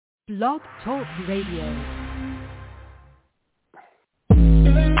Blog Talk Radio.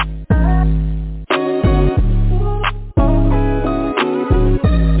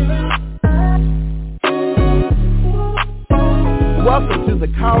 Welcome to the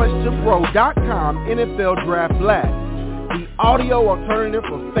College2Pro.com NFL Draft Blast, the audio alternative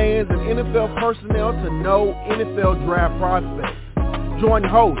for fans and NFL personnel to know NFL draft prospects. Join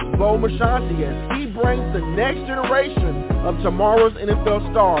host Bo Marchionte as he brings the next generation of tomorrow's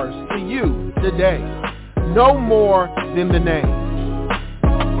NFL stars to you today. No more than the name.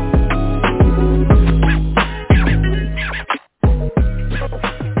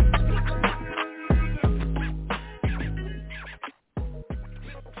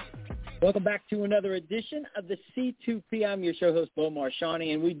 Welcome back to another edition of the C2P. I'm your show host, Bo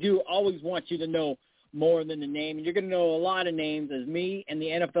Marchionte, and we do always want you to know more than the name. And you're going to know a lot of names as me and the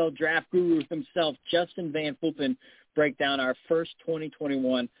NFL draft guru himself, Justin VanFulpen, break down our first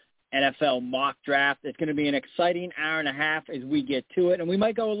 2021 NFL mock draft. It's going to be an exciting hour and a half as we get to it. And we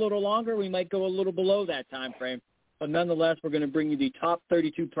might go a little longer. We might go a little below that time frame. But nonetheless, we're going to bring you the top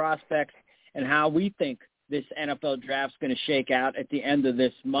 32 prospects and how we think this NFL draft is going to shake out at the end of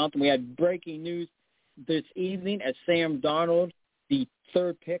this month. We had breaking news this evening as Sam Darnold, the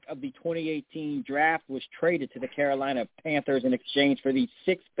third pick of the 2018 draft, was traded to the Carolina Panthers in exchange for the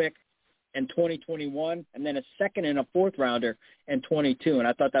sixth pick in 2021 and then a second and a fourth rounder in 22. And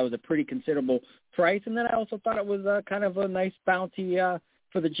I thought that was a pretty considerable price. And then I also thought it was kind of a nice bounty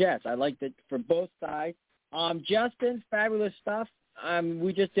for the Jets. I liked it for both sides. Justin, fabulous stuff.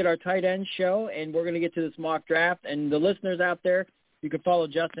 We just did our tight end show, and we're going to get to this mock draft. And the listeners out there, you can follow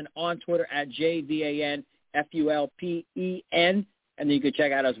Justin on Twitter at JVanFulpen, and then you can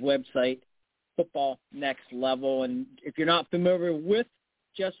check out his website, Football Next Level. And if you're not familiar with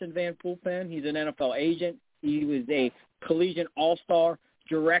Justin VanFulpen, he's an NFL agent. He was a collegiate all-star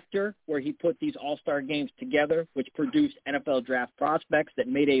director where he put these all-star games together, which produced NFL draft prospects that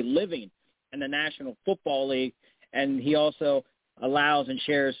made a living in the National Football League. And he also allows and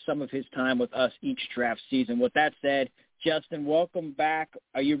shares some of his time with us each draft season. With that said, Justin, welcome back.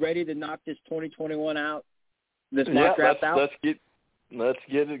 Are you ready to knock this 2021 out? This mock draft out? Let's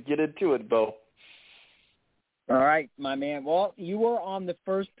get into it, Bo. All right, my man. Well, you were on the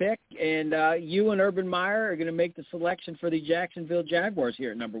first pick, and you and Urban Meyer are going to make the selection for the Jacksonville Jaguars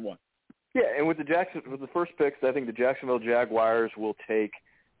here at number one. Yeah, and with the first picks, I think the Jacksonville Jaguars will take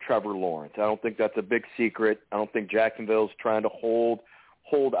Trevor Lawrence. I don't think that's a big secret. I don't think Jacksonville's trying to hold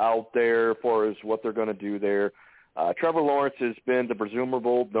out there as far as what they're going to do there. Trevor Lawrence has been the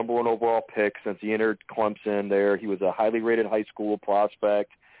presumable number one overall pick since he entered Clemson there. He was a highly rated high school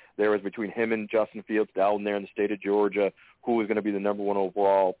prospect. There was between him and Justin Fields down there in the state of Georgia, who was going to be the number one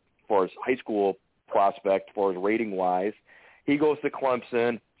overall as far as high school prospect, as far as rating-wise. He goes to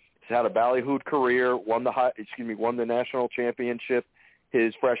Clemson. He's had a ballyhooed career, won the national championship.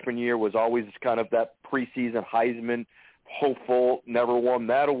 His freshman year was always kind of that preseason Heisman hopeful, never won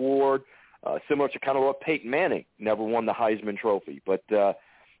that award. Similar to kind of what Peyton Manning never won the Heisman Trophy. But,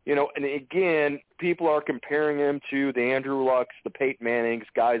 and again, people are comparing him to the Andrew Lucks, the Peyton Mannings,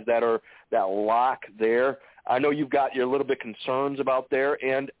 guys that are that lock there. I know you've got your little bit concerns about there.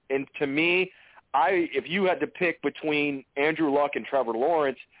 And to me, if you had to pick between Andrew Luck and Trevor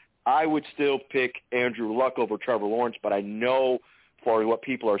Lawrence, I would still pick Andrew Luck over Trevor Lawrence. But I know for what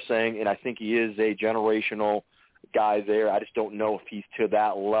people are saying, and I think he is a generational guy there. I just don't know if he's to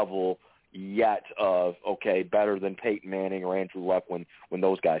that level yet of, better than Peyton Manning or Andrew Luck when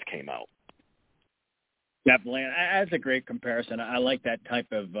those guys came out. Definitely. That's a great comparison. I like that type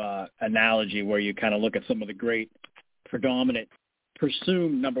of analogy where you kind of look at some of the great predominant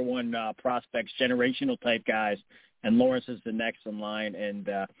presumed number one prospects, generational type guys, and Lawrence is the next in line. And,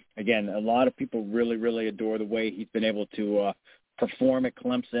 again, a lot of people really, really adore the way he's been able to perform at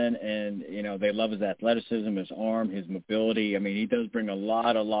Clemson, and they love his athleticism, his arm, his mobility. I mean, he does bring a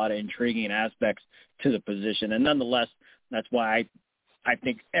lot of intriguing aspects to the position, and nonetheless, that's why I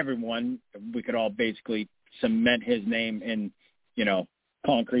think we could all basically cement his name in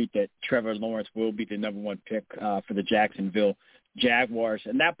concrete that Trevor Lawrence will be the number one pick for the Jacksonville Jaguars,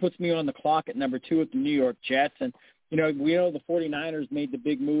 and that puts me on the clock at number two with the New York Jets. And we know the 49ers made the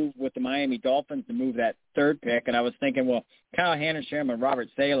big move with the Miami Dolphins to move that third pick. And I was thinking, well, Kyle Shanahan and Robert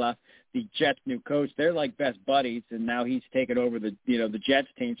Saleh, the Jets' new coach, they're like best buddies. And now he's taken over the Jets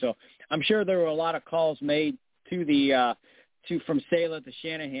team. So I'm sure there were a lot of calls made to from Saleh to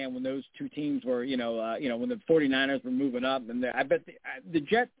Shanahan when those two teams were, when the 49ers were moving up. And I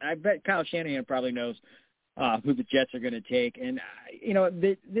bet Kyle Shanahan probably knows who the Jets are going to take. And,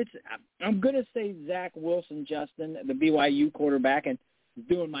 I'm going to say Zach Wilson, Justin, the BYU quarterback. And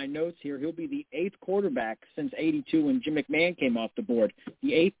doing my notes here, he'll be the 8th quarterback since 82 when Jim McMahon came off the board,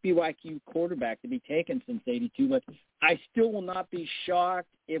 the 8th BYU quarterback to be taken since 82. But I still will not be shocked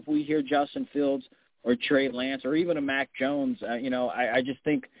if we hear Justin Fields or Trey Lance or even a Mac Jones. I just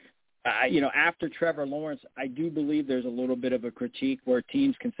think, after Trevor Lawrence, I do believe there's a little bit of a critique where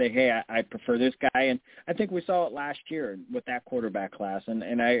teams can say, hey, I prefer this guy. And I think we saw it last year with that quarterback class.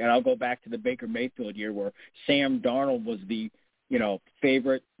 And I'll go back to the Baker Mayfield year where Sam Darnold was the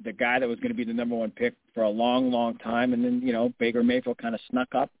favorite, the guy that was going to be the number one pick for a long, long time. And then, Baker Mayfield kind of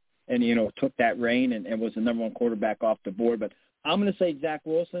snuck up and, took that reign and was the number one quarterback off the board. But I'm going to say Zach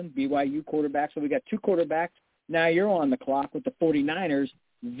Wilson, BYU quarterback. So we got 2 quarterbacks. Now you're on the clock with the 49ers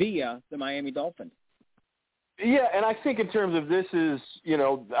via the Miami Dolphins. Yeah, and I think in terms of this is,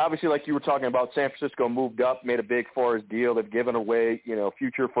 obviously like you were talking about, San Francisco moved up, made a big Forrest deal. They've given away,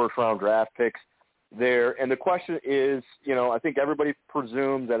 future first-round draft picks there. And the question is, I think everybody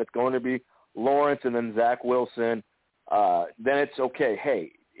presumes that it's going to be Lawrence and then Zach Wilson. Then it's okay,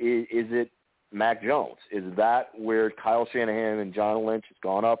 hey, is it Mac Jones? Is that where Kyle Shanahan and John Lynch has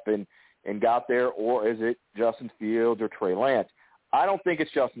gone up and got there, or is it Justin Fields or Trey Lance? I don't think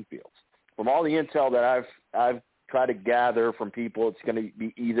it's Justin Fields. From all the intel that I've tried to gather from people, it's going to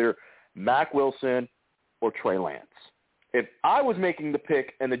be either Mac Wilson or Trey Lance. If I was making the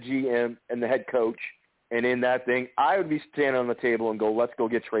pick and the GM and the head coach and in that thing, I would be standing on the table and go, let's go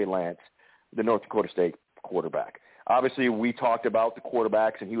get Trey Lance, the North Dakota State quarterback. Obviously, we talked about the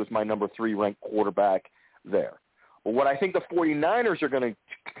quarterbacks, and he was my number 3 ranked quarterback there. But what I think the 49ers are going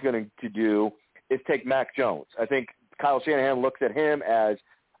to do is take Mac Jones. I think Kyle Shanahan looks at him as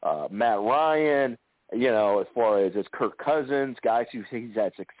Matt Ryan, as far as Kirk Cousins, guys who he's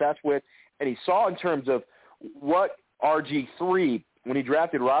had success with. And he saw in terms of what RG3, when he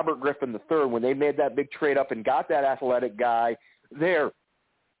drafted Robert Griffin III, when they made that big trade up and got that athletic guy there,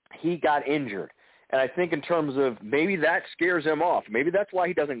 he got injured. And I think in terms of maybe that scares him off. Maybe that's why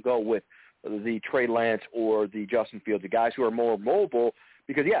he doesn't go with the Trey Lance or the Justin Fields, the guys who are more mobile.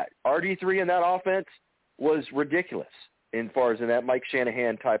 Because, RG3 in that offense was ridiculous as far as in that Mike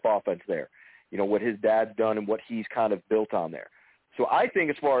Shanahan-type offense there, what his dad's done and what he's kind of built on there. So I think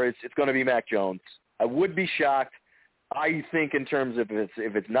as far as it's going to be Mac Jones, I would be shocked. I think in terms of if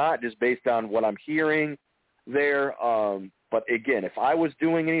it's not, just based on what I'm hearing there. But, again, if I was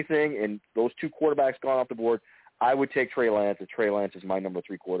doing anything and those 2 quarterbacks gone off the board, I would take Trey Lance, and Trey Lance is my number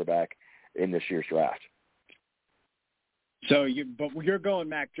 3 quarterback in this year's draft. So you're going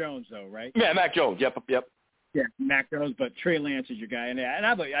Mac Jones, though, right? Yeah, Mac Jones. Yep. Yeah, Mac Jones, but Trey Lance is your guy. And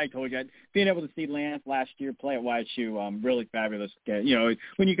I told you, being able to see Lance last year play at YSU, really fabulous.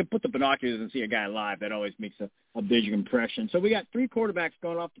 When you can put the binoculars and see a guy live, that always makes a big impression. So we got 3 quarterbacks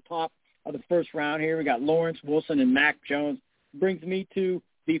going off the top of the first round here. We got Lawrence, Wilson, and Mac Jones. Brings me to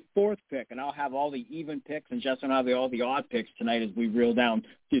the 4th pick, and I'll have all the even picks, and Justin will have all the odd picks tonight as we reel down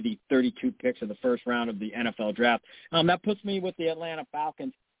to the 32 picks of the first round of the NFL draft. That puts me with the Atlanta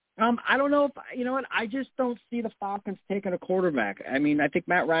Falcons. I don't know if, I just don't see the Falcons taking a quarterback. I mean, I think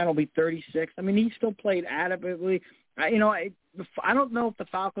Matt Ryan will be 36. I mean, he still played adequately. I don't know if the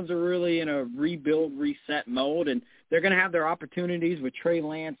Falcons are really in a rebuild, reset mode, and they're going to have their opportunities with Trey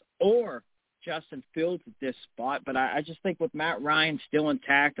Lance or Justin Fields at this spot. But I just think with Matt Ryan still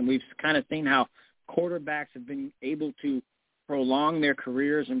intact, and we've kind of seen how quarterbacks have been able to prolong their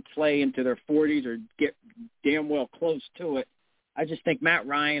careers and play into their 40s or get damn well close to it. I just think Matt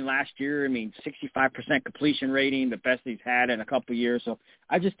Ryan last year, 65% completion rating, the best he's had in a couple of years. So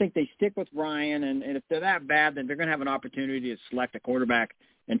I just think they stick with Ryan, and if they're that bad, then they're going to have an opportunity to select a quarterback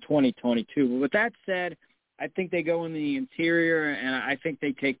in 2022. But with that said, I think they go in the interior, and I think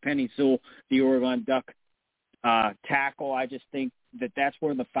they take Penei Sewell, the Oregon Duck tackle. I just think that's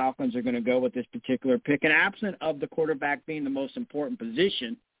where the Falcons are going to go with this particular pick. And absent of the quarterback being the most important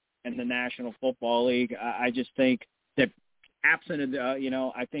position in the National Football League, I just think that absent of,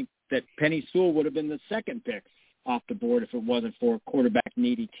 I think that Penei Sewell would have been the 2nd pick off the board if it wasn't for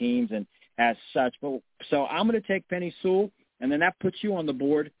quarterback-needy teams and as such. So I'm going to take Penei Sewell, and then that puts you on the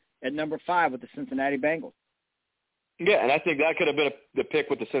board at number 5 with the Cincinnati Bengals. Yeah, and I think that could have been the pick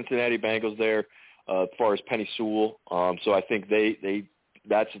with the Cincinnati Bengals there as far as Penei Sewell. So I think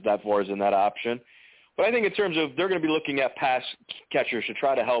that's that far as in that option. But I think in terms of they're going to be looking at pass catchers to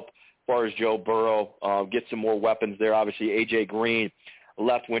try to help as far as Joe Burrow, get some more weapons there. Obviously, A.J. Green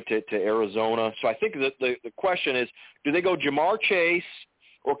went to Arizona. So I think that the question is, do they go Jamar Chase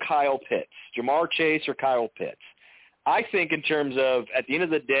or Kyle Pitts? Jamar Chase or Kyle Pitts? I think in terms of, at the end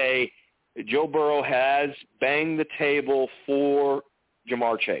of the day, Joe Burrow has banged the table for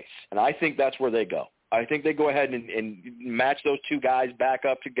Jamar Chase, and I think that's where they go. I think they go ahead and match those two guys back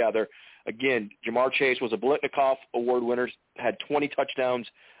up together. Again, Jamar Chase was a Blitnikoff Award winner, had 20 touchdowns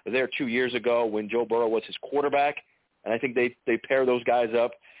there 2 years ago when Joe Burrow was his quarterback, and I think they pair those guys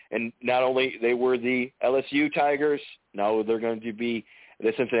up. And not only they were the LSU Tigers, now they're going to be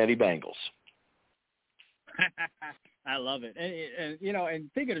the Cincinnati Bengals. I love it.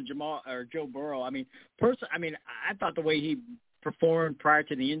 And thinking of Joe Burrow, I thought the way he performed prior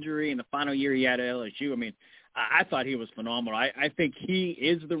to the injury and the final year he had at LSU, I thought he was phenomenal. I think he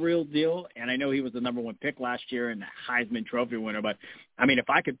is the real deal, and I know he was the number one pick last year and the Heisman Trophy winner. But, if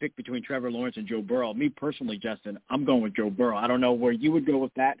I could pick between Trevor Lawrence and Joe Burrow, me personally, Justin, I'm going with Joe Burrow. I don't know where you would go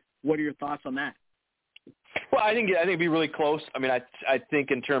with that. What are your thoughts on that? Well, I think it'd be really close. I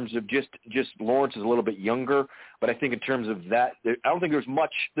think in terms of just Lawrence is a little bit younger, but I think in terms of that, I don't think there's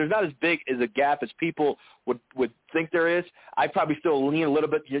not as big as a gap as people would think there is. I probably still lean a little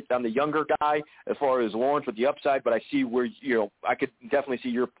bit on the younger guy as far as Lawrence with the upside, but I see where, I could definitely see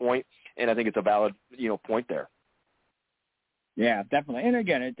your point, and I think it's a valid, point there. Yeah, definitely. And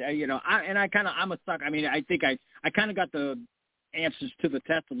again, I'm a sucker. I think I kind of got the answers to the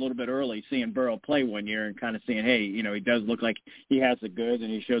test a little bit early, seeing Burrow play one year and kind of seeing, hey, he does look like he has the goods, and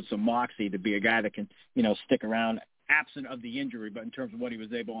he showed some moxie to be a guy that can, stick around absent of the injury. But in terms of what he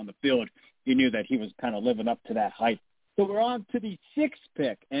was able on the field, you knew that he was kind of living up to that hype. So we're on to the 6th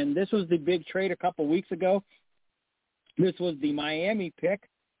pick, and this was the big trade a couple weeks ago. This was the Miami pick,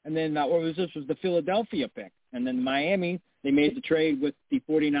 and then this was the Philadelphia pick. And then Miami, they made the trade with the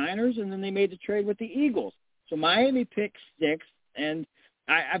 49ers, and then they made the trade with the Eagles. So Miami picked 6. And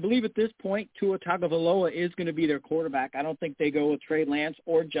I believe at this point, Tua Tagovailoa is going to be their quarterback. I don't think they go with Trey Lance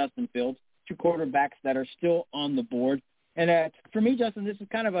or Justin Fields, two quarterbacks that are still on the board. And for me, Justin, this is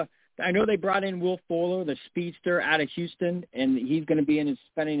kind of I know they brought in Will Fuller, the speedster out of Houston, and he's going to be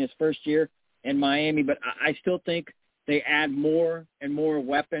spending his first year in Miami. But I still think they add more and more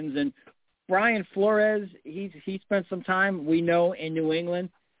weapons. And Brian Flores, he spent some time, we know, in New England.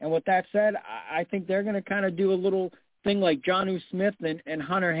 And with that said, I think they're going to kind of do a little thing like Jonnu Smith and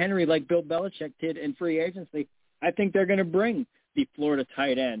Hunter Henry, like Bill Belichick did in free agency. I think they're going to bring the Florida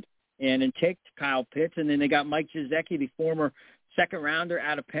tight end and take Kyle Pitts, and then they got Mike Gesicki, the former second rounder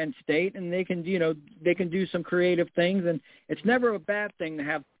out of Penn State, and they can do some creative things. And it's never a bad thing to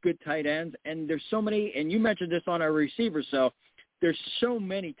have good tight ends. And there's so many, and you mentioned this on our receivers, so there's so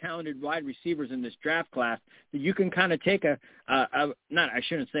many talented wide receivers in this draft class that you can kind of take I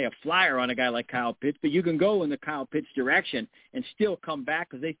shouldn't say a flyer on a guy like Kyle Pitts, but you can go in the Kyle Pitts direction and still come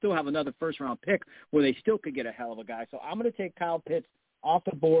back because they still have another first-round pick where they still could get a hell of a guy. So I'm going to take Kyle Pitts off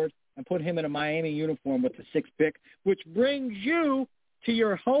the board and put him in a Miami uniform with the 6th pick, which brings you to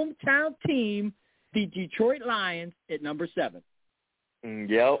your hometown team, the Detroit Lions, at number 7.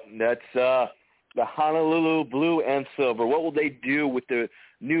 Yep, that's the Honolulu Blue and Silver. What will they do with the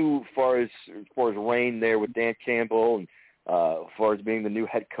new, as far as reign there with Dan Campbell and as far as being the new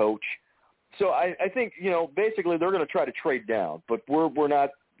head coach? So I think, basically they're going to try to trade down, but we're not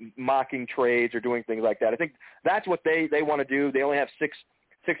mocking trades or doing things like that. I think that's what they want to do. They only have six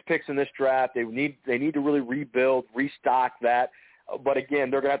picks in this draft. They need to really rebuild, restock that. But again,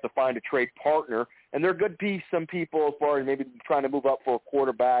 they're going to have to find a trade partner, and there could be some people as far as maybe trying to move up for a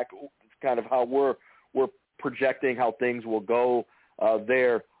quarterback. Kind of how we're projecting how things will go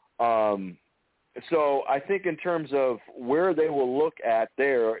there. So I think in terms of where they will look at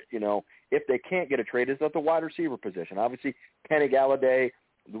there, if they can't get a trade, is at the wide receiver position. Obviously, Kenny Galladay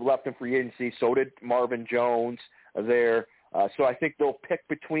left in free agency. So did Marvin Jones there. So I think they'll pick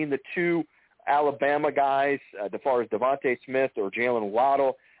between the two Alabama guys, as far as Devontae Smith or Jalen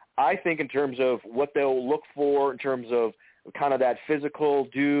Waddle. I think in terms of what they'll look for in terms of kind of that physical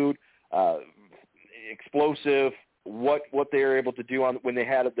dude, explosive, what they are able to do when they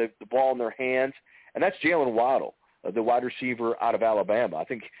had the ball in their hands, and that's Jalen Waddle, the wide receiver out of Alabama. I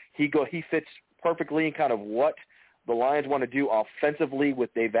think he fits perfectly in kind of what the Lions want to do offensively.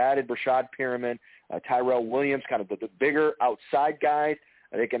 They've added Rashad Perriman, Tyrell Williams, kind of the bigger outside guys.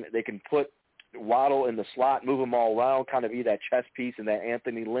 They can put Waddle in the slot, move him all around, kind of be that chess piece and that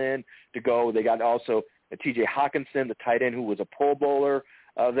Anthony Lynn to go. They got also T.J. Hawkinson, the tight end who was a Pro Bowler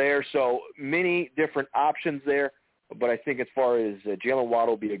there. So many different options there. But I think as far as Jalen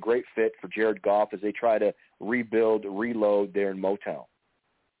Waddle will be a great fit for Jared Goff as they try to rebuild, reload there in Motown.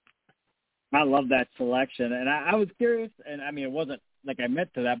 I love that selection. And I was curious, and I mean, it wasn't like I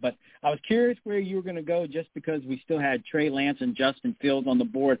meant to that, but I was curious where you were going to go just because we still had Trey Lance and Justin Fields on the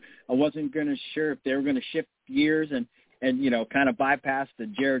board. I wasn't going to sure if they were going to shift gears and kind of bypass the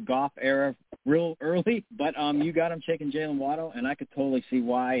Jared Goff era real early. But you got him taking Jalen Waddle, and I could totally see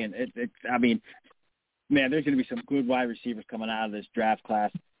why. And I mean, Man, there's going to be some good wide receivers coming out of this draft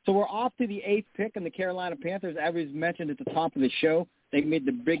class. So we're off to the 8th pick in the Carolina Panthers. As was mentioned at the top of the show, they made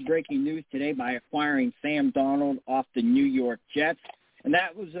the big breaking news today by acquiring Sam Darnold off the New York Jets. And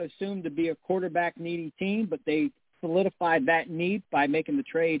that was assumed to be a quarterback-needy team, but they solidified that need by making the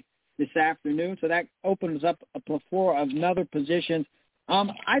trade this afternoon. So that opens up a plethora of other positions.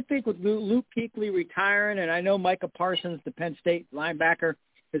 I think with Luke Kuechly retiring, and I know Micah Parsons, the Penn State linebacker,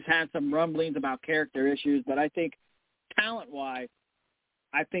 has had some rumblings about character issues, but I think talent-wise,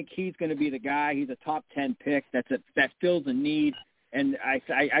 I think he's going to be the guy. He's a top 10 pick that fills a need. And I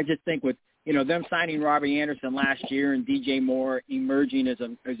just think with, them signing Robbie Anderson last year and DJ Moore emerging as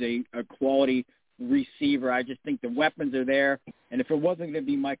a quality receiver, I just think the weapons are there. And if it wasn't going to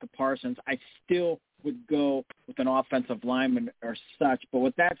be Micah Parsons, I still would go with an offensive lineman or such. But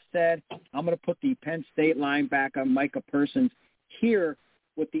with that said, I'm going to put the Penn State linebacker Micah Parsons here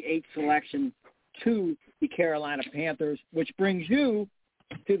with the 8th selection to the Carolina Panthers, which brings you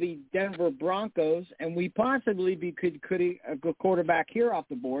to the Denver Broncos, and we possibly could a good quarterback here off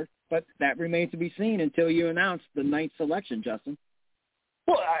the board, but that remains to be seen until you announce the 9th selection, Justin.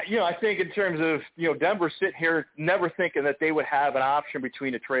 Well, I think in terms of, Denver sitting here never thinking that they would have an option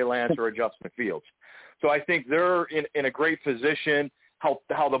between a Trey Lance or a Justin Fields. So I think they're in a great position, how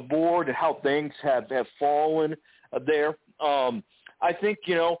the board and how things have fallen there. I think,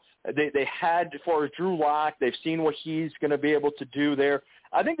 they had, as far as Drew Lock, they've seen what he's going to be able to do there.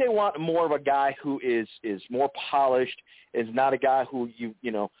 I think they want more of a guy who is more polished, is not a guy who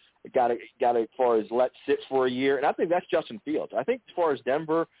got to as far as let sit for a year. And I think that's Justin Fields. I think as far as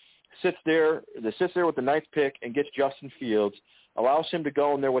Denver sits there with the 9th pick and gets Justin Fields, allows him to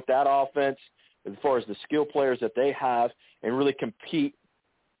go in there with that offense as far as the skill players that they have and really compete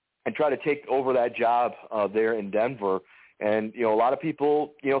and try to take over that job there in Denver. And, a lot of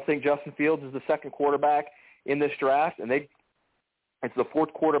people, think Justin Fields is the second quarterback in this draft, and it's the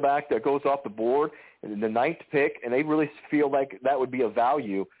 4th quarterback that goes off the board and the 9th pick, and they really feel like that would be a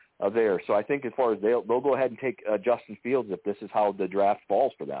value there. So I think as far as they'll go ahead and take Justin Fields if this is how the draft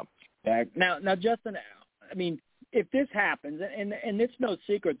falls for them. Now, Justin, I mean, if this happens, and it's no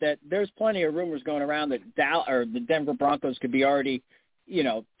secret that there's plenty of rumors going around that the Denver Broncos could be already,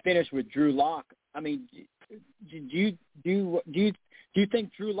 finished with Drew Lock. I mean, do you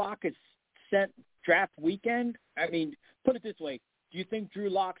think Drew Lock is set draft weekend? I mean, put it this way: do you think Drew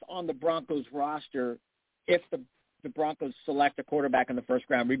Lock's on the Broncos roster if the Broncos select a quarterback in the first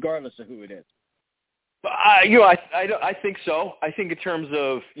round, regardless of who it is? I think so. I think in terms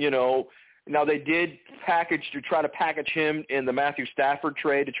of now they did try to package him in the Matthew Stafford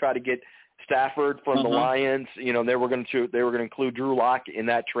trade to try to get Stafford from the Lions. They were going to include Drew Lock in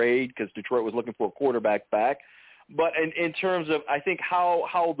that trade because Detroit was looking for a quarterback back. But in terms of, I think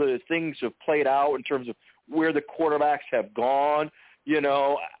how the things have played out in terms of where the quarterbacks have gone,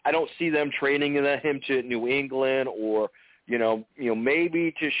 I don't see them trading him to New England or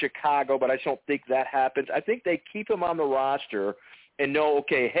maybe to Chicago, but I just don't think that happens. I think they keep him on the roster and know,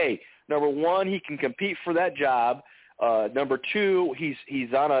 okay, hey, number one, he can compete for that job. Number two,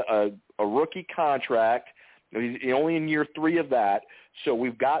 he's on a rookie contract. He's only in year 3 of that. So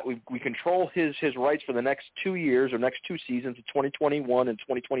we control his rights for the next 2 years or next 2 seasons, the 2021 and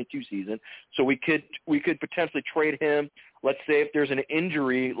 2022 season. So we could potentially trade him. Let's say if there's an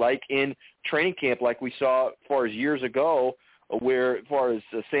injury like in training camp, like we saw as far as years ago, where as far as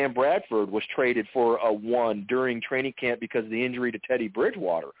Sam Bradford was traded for a 1 during training camp because of the injury to Teddy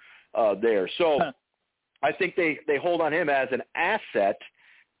Bridgewater there. So I think they hold on him as an asset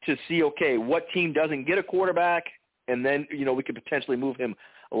to see, okay, what team doesn't get a quarterback, and then, we could potentially move him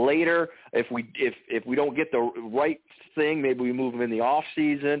later. If we don't get the right thing, maybe we move him in the off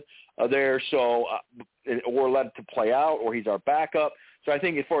season there, so or let it to play out, or he's our backup. So I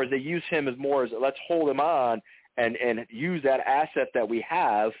think as far as they use him as more as let's hold him on and use that asset that we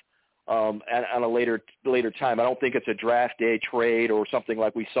have on a later time. I don't think it's a draft day trade or something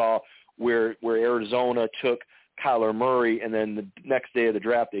like we saw where Arizona took Kyler Murray and then the next day of the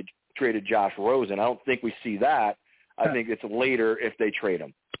draft they traded Josh Rosen. I don't think we see that. I think it's later if they trade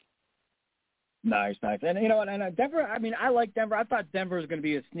him. Nice. And Denver, I mean, I like Denver. I thought Denver was going to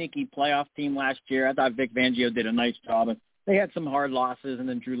be a sneaky playoff team last year. I thought Vic Fangio did a nice job. And they had some hard losses, and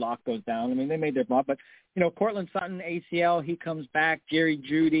then Drew Lock goes down. I mean, they made their bump. But, Cortland Sutton, ACL, he comes back. Jerry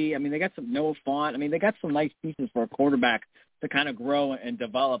Jeudy. I mean, they got some Noah Fant. I mean, they got some nice pieces for a quarterback to kind of grow and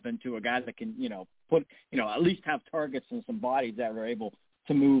develop into a guy that can, put, at least have targets and some bodies that are able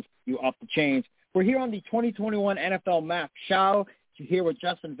to move you up the chains. We're here on the 2021 NFL map. Xiao here with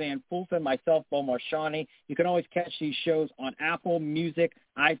Justin VanFulpen, myself, Bo Marchionte. You can always catch these shows on Apple Music,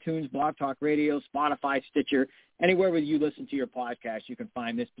 iTunes, Blog Talk Radio, Spotify, Stitcher, anywhere where you listen to your podcast. You can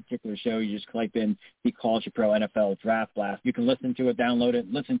find this particular show. You just type in the College2Pro NFL Draft Blast. You can listen to it, download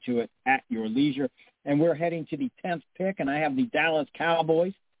it, listen to it at your leisure. And we're heading to the 10th pick, and I have the Dallas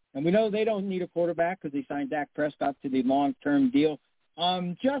Cowboys. And we know they don't need a quarterback because they signed Dak Prescott to the long-term deal.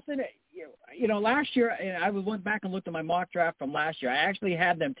 Justin, last year, and I went back and looked at my mock draft from last year. I actually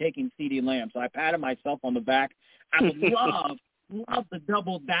had them taking CeeDee Lamb, so I patted myself on the back. I would love to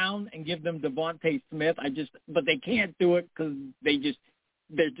double down and give them Devontae Smith. But they can't do it because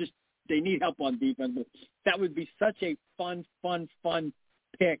they need help on defense. But that would be such a fun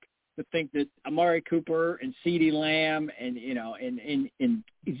pick to think that Amari Cooper and CeeDee Lamb and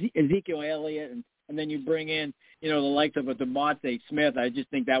Ezekiel Elliott and then you bring in, the likes of a Devontae Smith. I just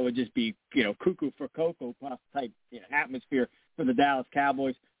think that would just be, cuckoo for Cocoa Puff type atmosphere for the Dallas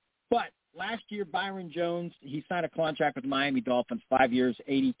Cowboys. But last year, Byron Jones, he signed a contract with Miami Dolphins, 5 years,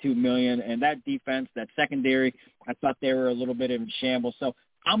 $82 million. And that defense, that secondary, I thought they were a little bit in shambles. So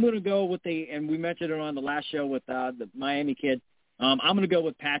I'm going to go with and we mentioned it on the last show with the Miami kid. I'm going to go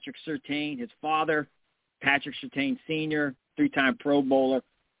with Patrick Surtain, his father, Patrick Surtain Sr., 3-time Pro Bowler.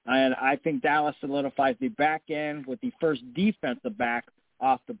 And I think Dallas solidifies the back end with the first defensive back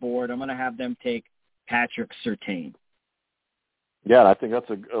off the board. I'm going to have them take Patrick Surtain. Yeah, I think that's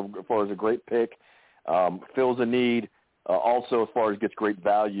as far as a great pick. Fills a need. Also, as far as gets great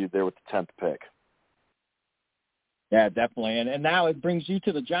value there with the 10th pick. Yeah, definitely. And now it brings you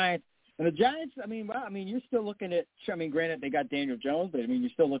to the Giants. And the Giants, you're still looking at, granted they got Daniel Jones, but, you're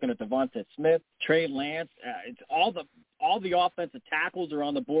still looking at Devonta Smith, Trey Lance. It's all the offensive tackles are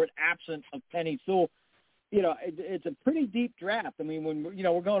on the board, absent of Penei Sewell. It's a pretty deep draft. When,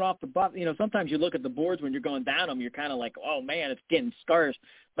 we're going off the buff, sometimes you look at the boards when you're going down them, you're kind of like, oh, man, it's getting scarce.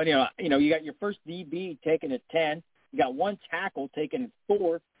 But, you got your first DB taken at 10. You got one tackle taken at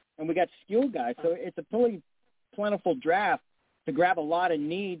 4, and we got skill guys. So it's a pretty plentiful draft to grab a lot of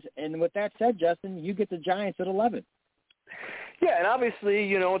needs. And with that said, Justin, you get the Giants at 11. Yeah, and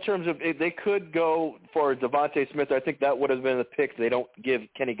obviously, in terms of if they could go for Devontae Smith, I think that would have been the pick. They don't give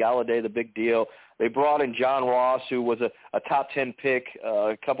Kenny Galladay the big deal. They brought in John Ross, who was a top 10 pick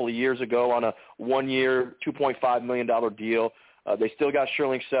a couple of years ago on a 1-year, $2.5 million deal. They still got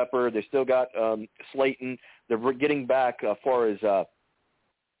Sterling Shepard. They still got Slayton. They're getting back as far as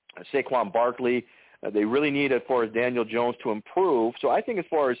Saquon Barkley. They really need, as far as Daniel Jones, to improve. So I think as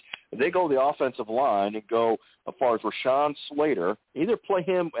far as they go the offensive line and go as far as Rashawn Slater, either play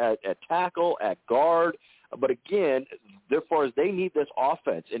him at tackle, at guard. But again, as far as they need this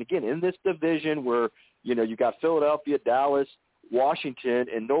offense, and again, in this division where, you got Philadelphia, Dallas, Washington,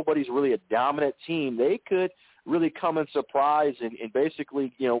 and nobody's really a dominant team, they could really come and surprise and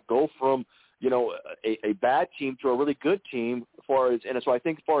basically, go from, a bad team to a really good team so I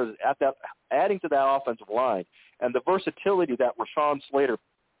think as far as adding to that offensive line and the versatility that Rashawn Slater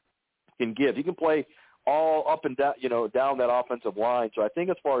can give. He can play all up and down, down that offensive line. So I think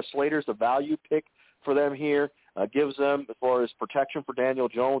as far as Slater's a value pick for them here, gives them, as far as protection for Daniel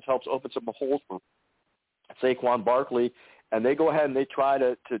Jones, helps open some holes for Saquon Barkley, and they go ahead and they try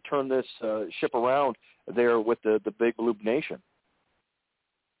to turn this ship around there with the Big Blue Nation.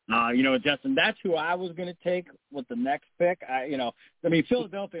 Justin, that's who I was going to take with the next pick.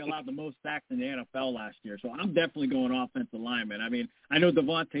 Philadelphia allowed the most sacks in the NFL last year, so I'm definitely going offensive lineman. I know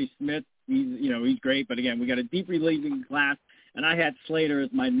Devontae Smith, he's great, but again, we got a deep relieving class, and I had Slater as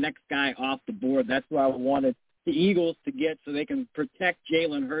my next guy off the board. That's who I wanted the Eagles to get so they can protect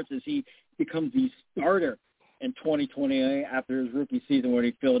Jalen Hurts as he becomes the starter in 2020 after his rookie season where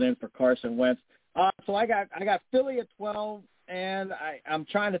he filled in for Carson Wentz. So I got Philly at 12. And I'm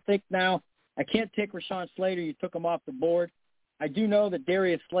trying to think now. I can't take Rashawn Slater. You took him off the board. I do know that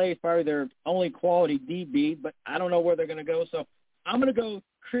Darius Slay is probably their only quality DB, but I don't know where they're going to go. So I'm going to go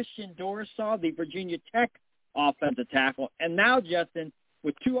Christian Dorsett, the Virginia Tech offensive tackle. And now, Justin,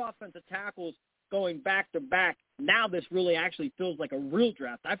 with 2 offensive tackles going back-to-back, now this really actually feels like a real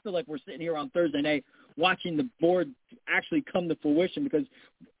draft. I feel like we're sitting here on Thursday night watching the board actually come to fruition because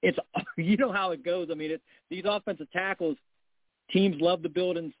it's how it goes. These offensive tackles, teams love to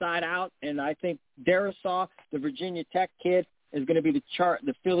build inside out, and I think Dorsett, the Virginia Tech kid, is going to be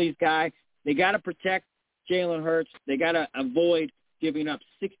the Phillies guy. They got to protect Jalen Hurts. They got to avoid giving up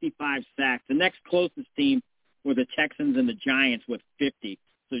 65 sacks. The next closest team were the Texans and the Giants with 50.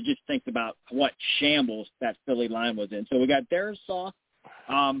 So just think about what shambles that Philly line was in. So we got Dorsett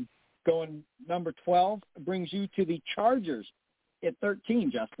going number 12. Brings you to the Chargers at 13,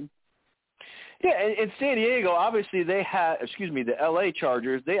 Justin. Yeah, and in San Diego, obviously the LA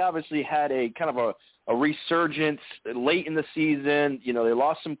Chargers, they obviously had a kind of a resurgence late in the season. You know, they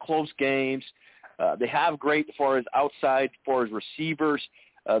lost some close games. They have great as far as outside, as far as receivers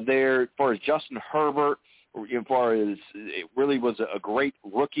there, as far as Justin Herbert, as far as it really was a great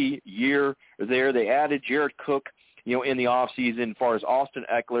rookie year there. They added Jared Cook, you know, in the offseason. As far as Austin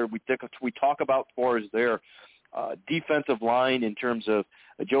Eckler, we talk about as far as their defensive line in terms of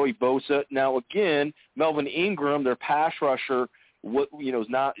Joey Bosa. Now, again, Melvin Ingram, their pass rusher, is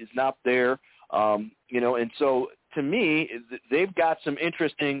not there. And so to me, they've got some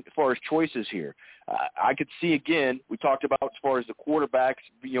interesting as far as choices here. I could see, again, we talked about as far as the quarterbacks,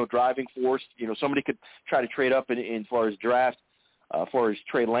 driving force. Somebody could try to trade up in as far as draft, as far as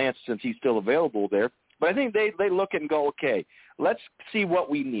Trey Lance, since he's still available there. But I think they look and go, okay, let's see what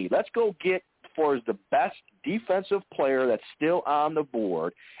we need. Let's go get as far as the best defensive player that's still on the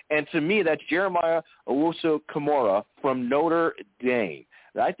board. And to me, that's Jeremiah Owusu-Koramoah from Notre Dame.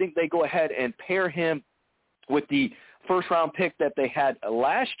 I think they go ahead and pair him with the first-round pick that they had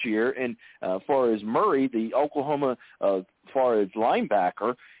last year, and as far as Murray, the Oklahoma, as far as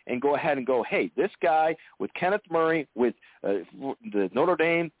linebacker, and go ahead and go, hey, this guy with Kenneth Murray, with the Notre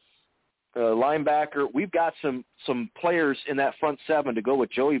Dame linebacker, we've got some players in that front seven to go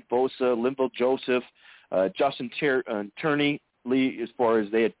with Joey Bosa, Linval Joseph, Justin Turney, as far as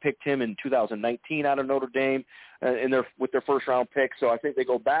they had picked him in 2019 out of Notre Dame with their first-round pick. So I think they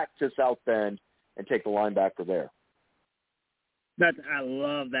go back to South Bend and take the linebacker there. I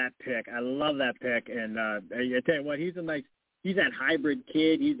love that pick. And I tell you what, he's that hybrid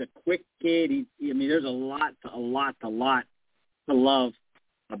kid. He's a quick kid. There's a lot to love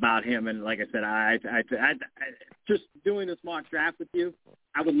about him. And like I said, I just doing this mock draft with you,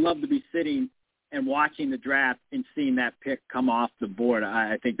 I would love to be sitting and watching the draft and seeing that pick come off the board.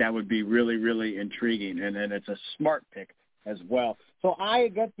 I think that would be really, really intriguing. And it's a smart pick as well. So I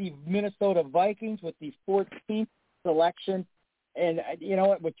got the Minnesota Vikings with the 14th selection. And you know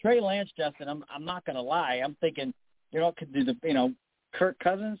what, with Trey Lance, Justin, I'm not going to lie. I'm thinking, Kirk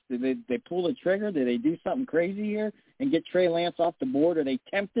Cousins, did they pull the trigger? Did they do something crazy here and get Trey Lance off the board? Are they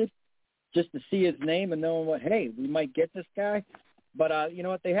tempted just to see his name and knowing what, hey, we might get this guy? But you know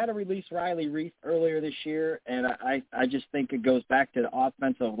what, they had to release Riley Reif earlier this year, and I just think it goes back to the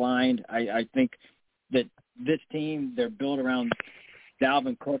offensive line. I think that this team, they're built around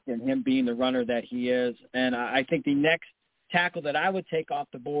Dalvin Cook and him being the runner that he is. And I think the next tackle that I would take off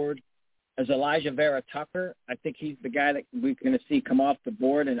the board is Elijah Vera Tucker. I think he's the guy that we're going to see come off the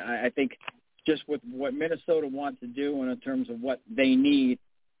board, and I think just with what Minnesota wants to do and in terms of what they need,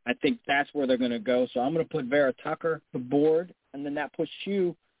 I think that's where they're going to go. So I'm going to put Vera Tucker on the board, and then that puts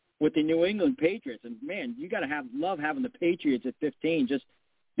you with the New England Patriots. And, man, you got to love having the Patriots at 15. Just,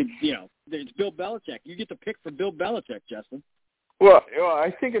 it's Bill Belichick. You get to pick for Bill Belichick, Justin. Well,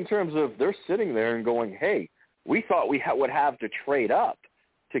 I think in terms of they're sitting there and going, hey, we thought we would have to trade up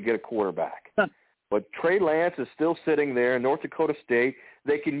to get a quarterback. But Trey Lance is still sitting there in North Dakota State.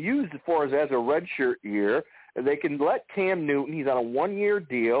 They can use as far as a redshirt year. They can let Cam Newton, he's on a one-year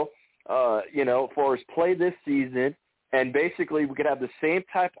deal, as far as play this season. And basically we could have the same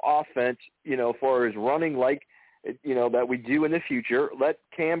type of offense, as far as running like, that we do in the future. Let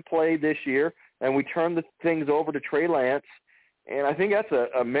Cam play this year, and we turn the things over to Trey Lance. And I think that's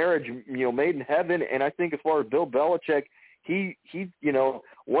a marriage, made in heaven. And I think as far as Bill Belichick, he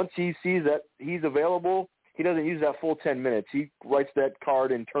once he sees that he's available, he doesn't use that full 10 minutes. He writes that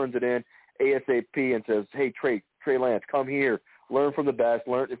card and turns it in ASAP and says, hey, Trey Lance, come here, learn from the best.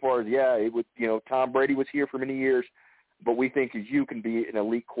 Learn as far as, Tom Brady was here for many years, but we think you can be an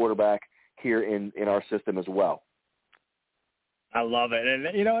elite quarterback here in our system as well. I love it.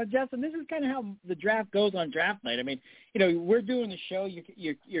 And, Justin, this is kind of how the draft goes on draft night. I mean, we're doing the show.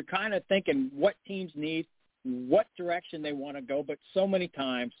 You're kind of thinking what teams need, what direction they want to go. But so many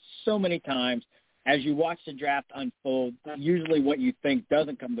times, as you watch the draft unfold, usually what you think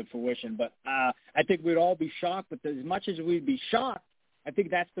doesn't come to fruition. But I think we'd all be shocked. But as much as we'd be shocked, I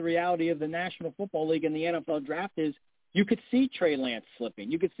think that's the reality of the National Football League and the NFL draft is you could see Trey Lance slipping.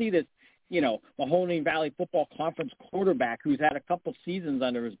 You could see this, Mahoning Valley Football Conference quarterback who's had a couple seasons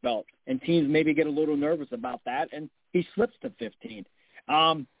under his belt, and teams maybe get a little nervous about that, and he slips to 15.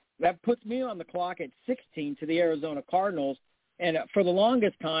 That puts me on the clock at 16 to the Arizona Cardinals, and for the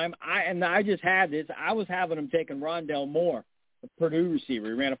longest time, I just had this, I was having them taking Rondell Moore, the Purdue receiver.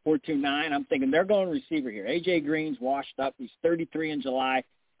 He ran a 4.29. I'm thinking they're going receiver here. A.J. Green's washed up. He's 33 in July.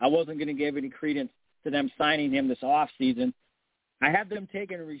 I wasn't going to give any credence to them signing him this offseason. I had them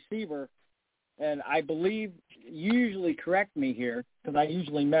taking a receiver and I believe, usually correct me here, because I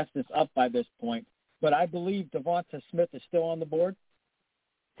usually mess this up by this point, but I believe Devonta Smith is still on the board.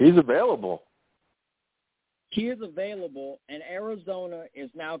 He's available. He is available, and Arizona is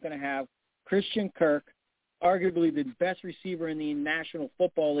now going to have Christian Kirk, arguably the best receiver in the National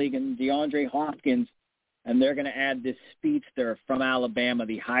Football League, and DeAndre Hopkins, and they're going to add this speedster from Alabama,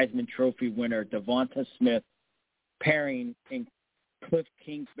 the Heisman Trophy winner, Devonta Smith, pairing in Cliff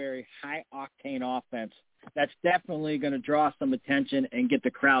Kingsbury high-octane offense. That's definitely going to draw some attention and get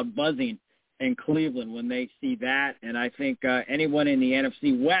the crowd buzzing in Cleveland when they see that. And I think anyone in the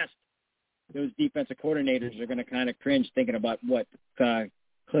NFC West, those defensive coordinators are going to kind of cringe thinking about what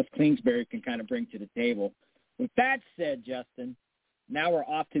Cliff Kingsbury can kind of bring to the table. With that said, Justin, now we're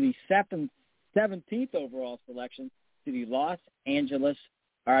off to the 17th overall selection to the Los Angeles,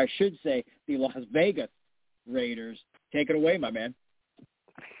 or I should say the Las Vegas Raiders. Take it away, my man.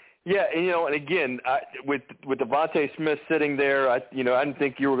 Yeah, and again, with Devonta Smith sitting there, I didn't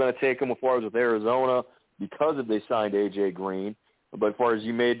think you were going to take him as far as with Arizona because if they signed A.J. Green. But as far as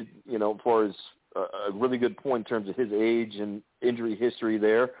you made, as far as a really good point in terms of his age and injury history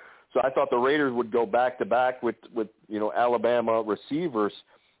there. So I thought the Raiders would go back-to-back with Alabama receivers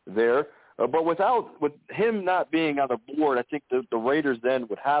there. But with him not being on the board, I think the Raiders then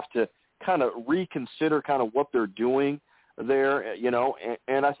would have to kind of reconsider kind of what they're doing there,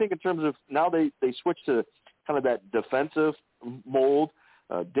 and I think in terms of now they switch to kind of that defensive mold.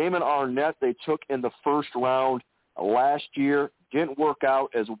 Damon Arnett they took in the first round last year, didn't work out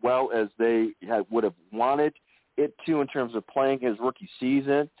as well as they would have wanted it to in terms of playing his rookie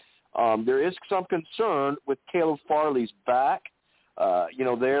season. There is some concern with Caleb Farley's back,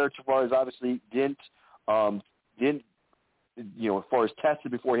 there as far as obviously didn't as far as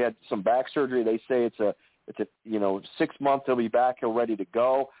tested before he had some back surgery. They say it's a 6 months he'll be back, he'll ready to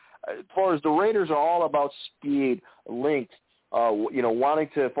go. As far as the Raiders are all about speed, length, wanting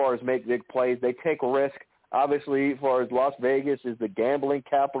to, as far as make big plays, they take risk. Obviously, as far as Las Vegas is the gambling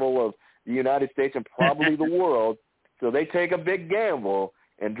capital of the United States and probably the world, so they take a big gamble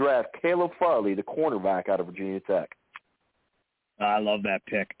and draft Caleb Farley, the cornerback out of Virginia Tech. I love that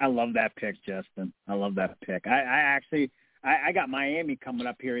pick. Justin. I love that pick. I got Miami coming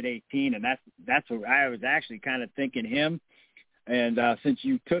up here at 18, and that's what I was actually kind of thinking him. And since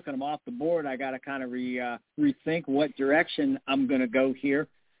you took him off the board, I got to kind of rethink what direction I'm going to go here.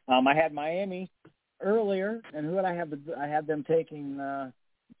 I had Miami earlier, and who did I have? I had them taking. I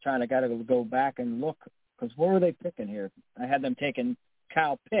got to go back and look because what were they picking here? I had them taking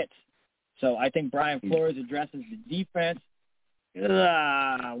Kyle Pitts. So I think Brian Flores addresses the defense.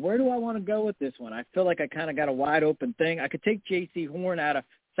 Where do I want to go with this one? I feel like I kind of got a wide open thing. I could take J.C. Horn out of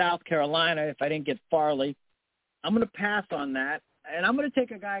South Carolina if I didn't get Farley. I'm going to pass on that, and I'm going to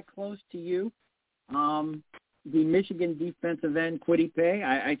take a guy close to you, the Michigan defensive end, Kwity Paye.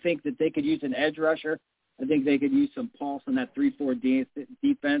 I think that they could use an edge rusher. I think they could use some pulse in that 3-4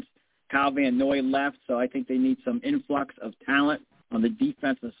 defense. Kyle Van Noy left, so I think they need some influx of talent on the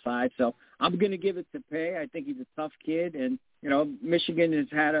defensive side. So I'm going to give it to Paye. I think he's a tough kid, and Michigan has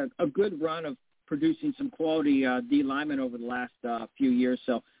had a good run of producing some quality D linemen over the last few years.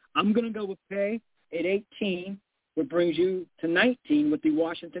 So I'm going to go with Paye at 18, which brings you to 19 with the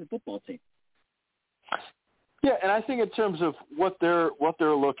Washington football team. Yeah, and I think in terms of what they're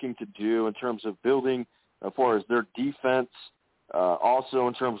looking to do in terms of building as far as their defense, also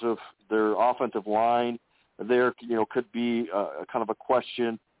in terms of their offensive line, there could be a kind of a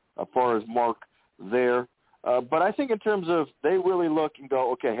question as far as Mark there. But I think in terms of they really look and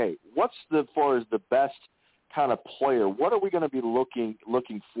go, okay, hey, what's as far as the best kind of player? What are we going to be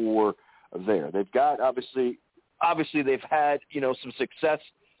looking for there? They've got obviously they've had some success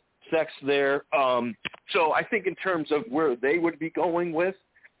there. So I think in terms of where they would be going with,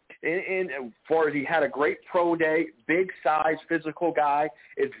 and as far as he had a great pro day, big size, physical guy,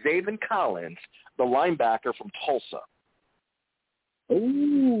 is Zaven Collins, the linebacker from Tulsa.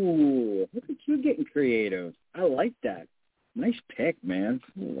 Ooh, look at you getting creative. I like that. Nice pick, man.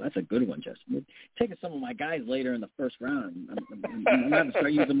 Ooh, that's a good one, Justin. Taking some of my guys later in the first round. I'm gonna have to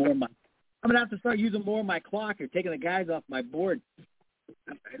start using more of my. I'm gonna have to start using more of my clock or taking the guys off my board.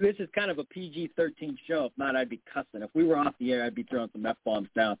 This is kind of a PG-13 show. If not, I'd be cussing. If we were off the air, I'd be throwing some F-bombs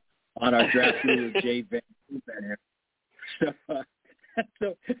down on our draft guru, Jay VanFulpen here.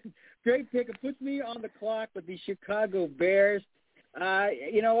 So great pick. It puts me on the clock with the Chicago Bears.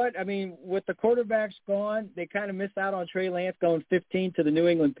 You know what? I mean, with the quarterbacks gone, they kind of missed out on Trey Lance going 15 to the New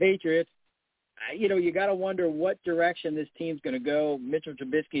England Patriots. you got to wonder what direction this team's going to go. Mitchell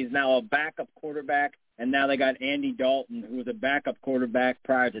Trubisky is now a backup quarterback, and now they got Andy Dalton, who was a backup quarterback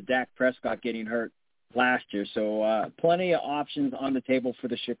prior to Dak Prescott getting hurt last year. So plenty of options on the table for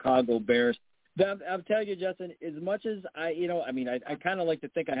the Chicago Bears. I'll tell you, Justin, as much as I kind of like to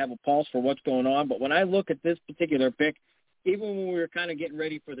think I have a pulse for what's going on, but when I look at this particular pick, even when we were kind of getting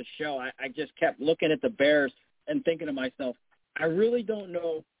ready for the show, I just kept looking at the Bears and thinking to myself, I really don't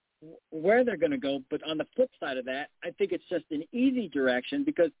know where they're going to go. But on the flip side of that, I think it's just an easy direction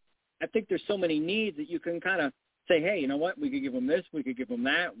because I think there's so many needs that you can kind of say, hey, you know what, we could give them this, we could give them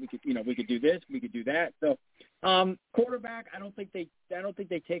that, we could do this, we could do that. So quarterback, I don't think they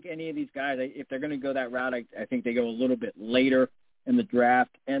take any of these guys. If they're going to go that route, I think they go a little bit later in the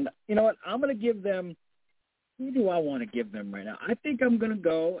draft. And you know what, I'm going to give them. Who do I want to give them right now? I think I'm going to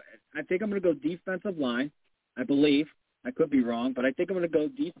go defensive line. I believe. I could be wrong, but I think I'm going to go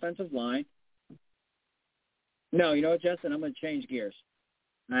defensive line. No, you know what, Justin? I'm going to change gears.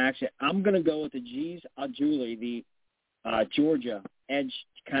 I'm going to go with the G's Julie, the Georgia edge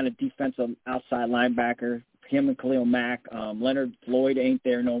kind of defensive outside linebacker. Him and Khalil Mack. Leonard Floyd ain't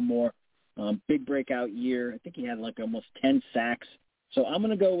there no more. Big breakout year. I think he had like almost 10 sacks. So I'm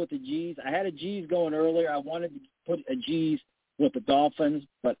going to go with the G's. I had a G's going earlier. I wanted to put a G's with the Dolphins,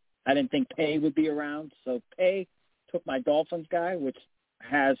 but I didn't think Pay would be around. So Pay took my Dolphins guy, which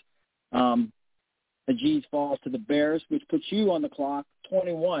has the G's falls to the Bears, which puts you on the clock,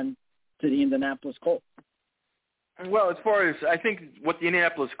 21 to the Indianapolis Colts. Well, as far as I think what the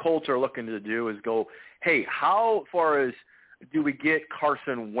Indianapolis Colts are looking to do is go, hey, how far as do we get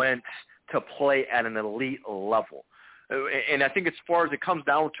Carson Wentz to play at an elite level? And I think as far as it comes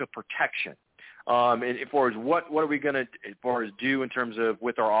down to protection, and as far as what are we going to as far as do in terms of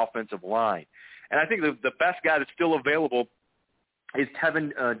with our offensive line. And I think the best guy that's still available is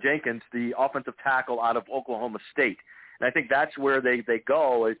Tevin Jenkins, the offensive tackle out of Oklahoma State. And I think that's where they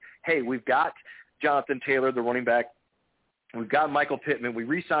go is, hey, we've got Jonathan Taylor, the running back. We've got Michael Pittman. We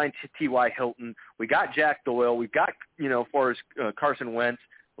re-signed T.Y. Hilton. We got Jack Doyle. We've got, as far as Carson Wentz.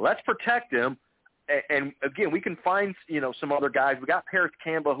 Let's protect him. And again, we can find, some other guys. We got Paris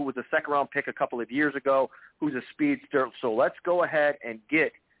Campbell, who was a second-round pick a couple of years ago, who's a speedster. So let's go ahead and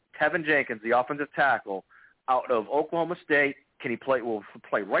get Tevin Jenkins, the offensive tackle, out of Oklahoma State. Can he play? Will he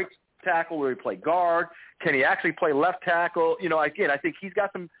play right tackle? Will he play guard? Can he actually play left tackle? Again, I think he's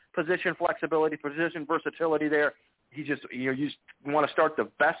got some position flexibility, position versatility there. He just, you just want to start the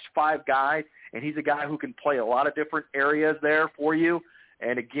best five guys, and he's a guy who can play a lot of different areas there for you.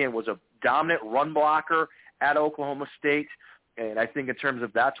 And again, was a dominant run blocker at Oklahoma State. And I think in terms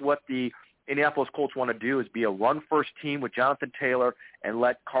of that's what the Indianapolis Colts want to do is be a run-first team with Jonathan Taylor and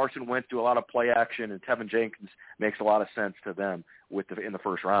let Carson Wentz do a lot of play action, and Tevin Jenkins makes a lot of sense to them in the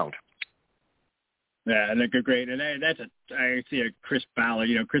first round. Yeah, and they're great. And I see a Chris Ballard.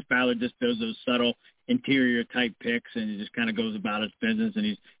 Chris Ballard just does those subtle interior-type picks, and he just kind of goes about his business, and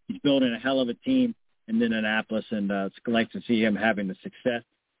he's building a hell of a team in Indianapolis, and it's nice to see him having the success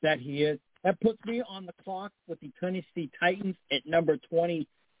that he is. That puts me on the clock with the Tennessee Titans at number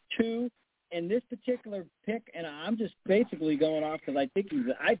 22. And this particular pick, and I'm just basically going off because I think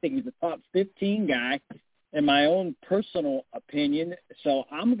he's a top 15 guy in my own personal opinion. So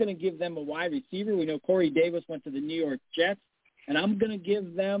I'm going to give them a wide receiver. We know Corey Davis went to the New York Jets, and I'm going to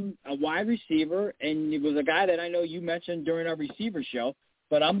give them a wide receiver. And it was a guy that I know you mentioned during our receiver show,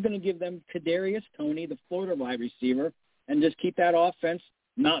 but I'm going to give them Kadarius Toney, the Florida wide receiver, and just keep that offense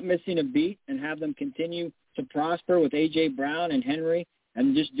not missing a beat and have them continue to prosper with A.J. Brown and Henry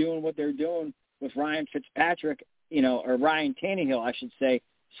and just doing what they're doing with Ryan Fitzpatrick, or Ryan Tannehill, I should say,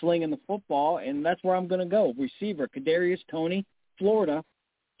 slinging the football, and that's where I'm going to go. Receiver, Kadarius Toney, Florida,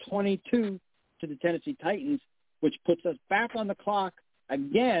 22 to the Tennessee Titans, which puts us back on the clock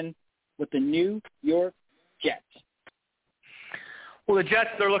again with the New York Jets. Well, the Jets,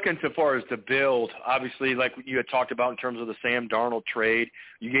 they're looking as far as to build, obviously, like you had talked about in terms of the Sam Darnold trade.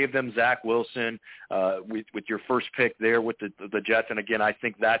 You gave them Zach Wilson with your first pick there with the Jets. And, again, I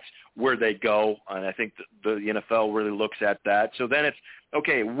think that's where they go. And I think the NFL really looks at that. So then it's,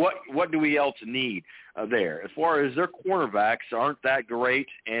 okay, what do we else need there? As far as their cornerbacks aren't that great,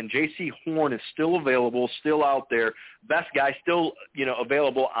 and J.C. Horn is still available, still out there. Best guy still,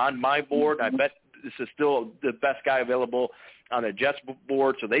 available on my board. I bet this is still the best guy available on the Jets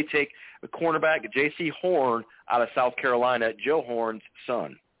board. So they take the cornerback, J.C. Horn, out of South Carolina, Joe Horn's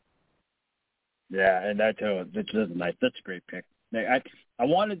son. Yeah, and that's nice. That's a great pick. I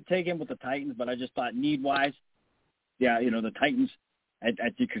wanted to take him with the Titans, but I just thought need-wise, the Titans, I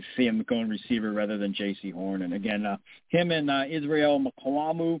you could see him going receiver rather than J.C. Horn. And, again, him and Israel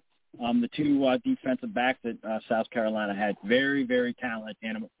Makwamu, the two defensive backs that South Carolina had. Very, very talented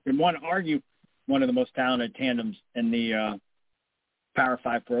tandem. And one argue one of the most talented tandems in the Power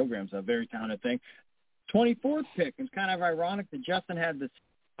 5 programs. A very talented thing. 24th pick. It's kind of ironic that Justin had the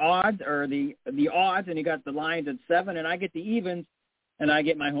odds, and he got the Lions at 7, and I get the evens, and I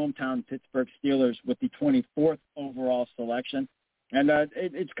get my hometown Pittsburgh Steelers with the 24th overall selection. And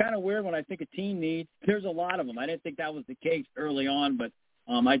it's kind of weird when I think a team needs. There's a lot of them. I didn't think that was the case early on, but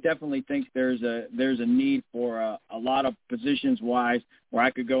I definitely think there's a need for a lot of positions-wise where I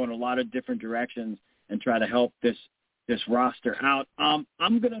could go in a lot of different directions and try to help this roster out. I'm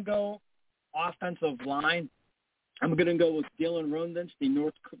going to go offensive line. I'm going to go with Dylan Rundens, the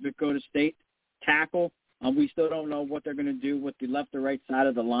North Dakota State tackle. We still don't know what they're going to do with the left or right side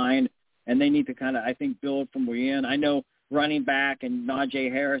of the line, and they need to kind of, I think, build from within. I know running back and Najee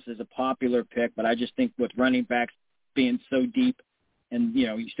Harris is a popular pick, but I just think with running backs being so deep, and,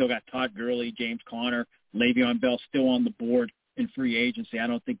 you still got Todd Gurley, James Conner, Le'Veon Bell still on the board in free agency. I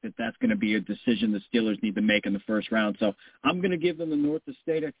don't think that that's going to be a decision the Steelers need to make in the first round. So I'm going to give them the North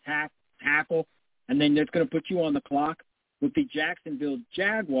Dakota State tackle, and then that's going to put you on the clock with the Jacksonville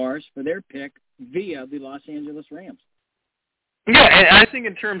Jaguars for their pick via the Los Angeles Rams. Yeah, and I think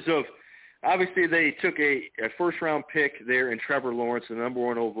in terms of, obviously they took a first-round pick there in Trevor Lawrence, the number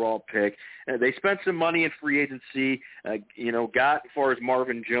 1 overall pick. They spent some money in free agency, got as far as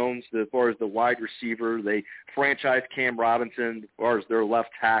Marvin Jones, as far as the wide receiver. They franchised Cam Robinson as far as their left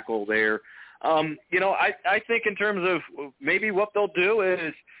tackle there. I think in terms of maybe what they'll do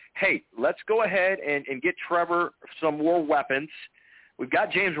is, hey, let's go ahead and get Trevor some more weapons. We've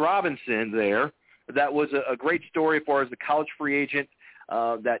got James Robinson there. That was a great story as far as the college free agent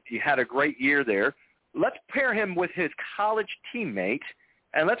that he had a great year there. Let's pair him with his college teammate,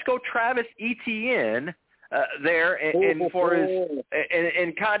 and let's go Travis Etienne there and for his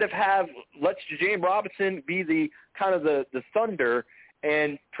and kind of have James Robinson be the kind of the thunder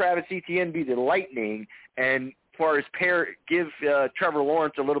and Travis Etienne be the lightning, and far as give Trevor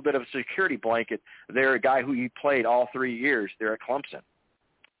Lawrence a little bit of a security blanket there, a guy who he played all 3 years there at Clemson.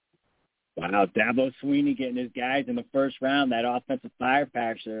 Wow, Dabo Swinney getting his guys in the first round, that offensive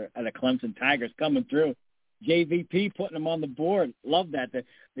firepower at the Clemson Tigers coming through. JVP putting them on the board. Love that.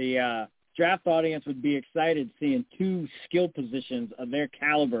 The draft audience would be excited seeing 2 skill positions of their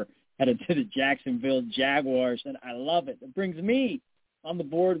caliber headed to the Jacksonville Jaguars, and I love it. It brings me on the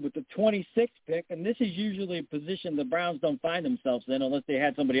board with the 26th pick, and this is usually a position the Browns don't find themselves in unless they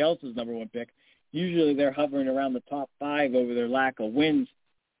had somebody else's number 1 pick. Usually they're hovering around the top 5 over their lack of wins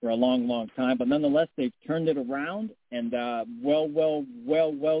for a long, long time. But nonetheless, they've turned it around, and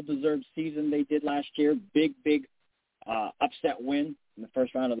well-deserved season they did last year. Big upset win in the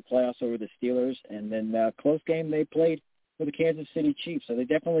first round of the playoffs over the Steelers, and then close game they played for the Kansas City Chiefs. So they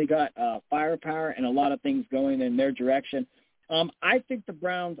definitely got firepower and a lot of things going in their direction. I think the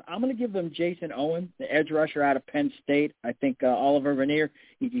Browns, I'm going to give them Jason Owen, the edge rusher out of Penn State. I think Oliver Vernier,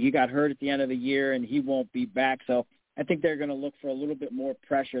 he got hurt at the end of the year, and he won't be back. So I think they're going to look for a little bit more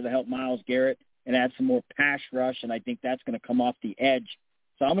pressure to help Myles Garrett and add some more pass rush, and I think that's going to come off the edge.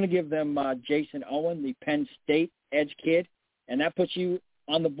 So I'm going to give them Jason Owen, the Penn State edge kid, and that puts you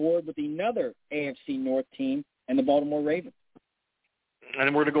on the board with another AFC North team and the Baltimore Ravens. And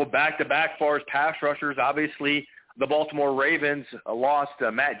then we're going to go back-to-back as far as pass rushers. Obviously, the Baltimore Ravens lost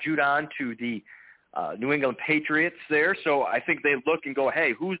Matt Judon to the New England Patriots there. So I think they look and go,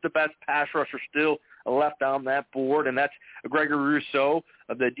 hey, who's the best pass rusher still left on that board? And that's Gregory Rousseau,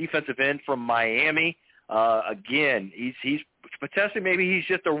 the defensive end from Miami. Again, he's potentially maybe he's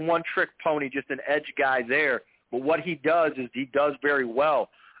just a one-trick pony, just an edge guy there. But what he does is he does very well.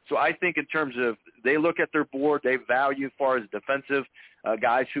 So I think in terms of they look at their board, they value as far as defensive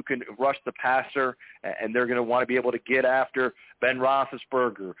guys who can rush the passer, and they're going to want to be able to get after Ben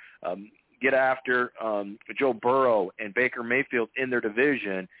Roethlisberger, get after Joe Burrow and Baker Mayfield in their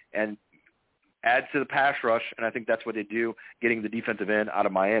division and add to the pass rush, and I think that's what they do, getting the defensive end out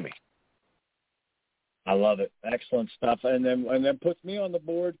of Miami. I love it. Excellent stuff. And then puts me on the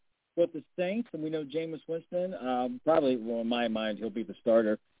board with the Saints, and we know Jameis Winston, probably, well, in my mind, he'll be the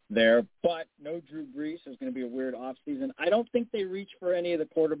starter there, but no Drew Brees. There's going to be a weird offseason. I don't think they reach for any of the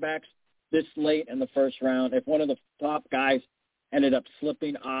quarterbacks this late in the first round. If one of the top guys ended up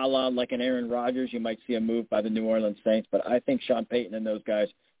slipping a la like an Aaron Rodgers, you might see a move by the New Orleans Saints, but I think Sean Payton and those guys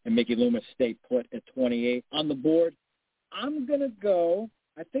and Mickey Loomis stay put at 28 on the board. I think I'm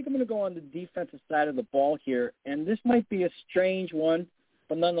going to go on the defensive side of the ball here, and this might be a strange one,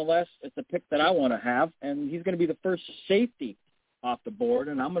 but nonetheless, it's a pick that I want to have, and he's going to be the first safety off the board,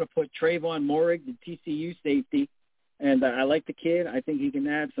 and I'm going to put Trayvon Moehrig, the TCU safety, and I like the kid. I think he can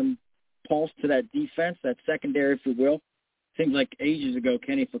add some pulse to that defense, that secondary, if you will. Seems like ages ago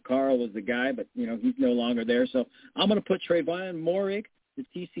Kenny Vaccaro was the guy, but, you know, he's no longer there. So I'm going to put Trayvon Moehrig, the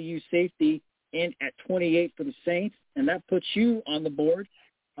TCU safety, in at 28 for the Saints, and that puts you on the board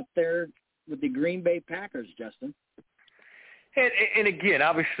up there with the Green Bay Packers, Justin. And again,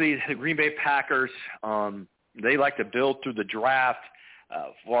 obviously, the Green Bay Packers, they like to build through the draft.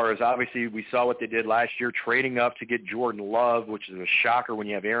 As far as obviously we saw what they did last year, trading up to get Jordan Love, which is a shocker when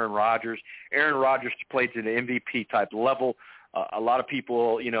you have Aaron Rodgers. Aaron Rodgers played to the MVP type level. A lot of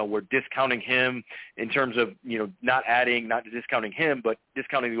people, you know, were discounting him in terms of, you know, not discounting him, but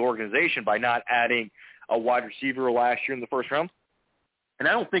discounting the organization by not adding a wide receiver last year in the first round. And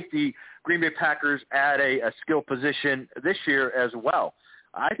I don't think the Green Bay Packers add a skill position this year as well.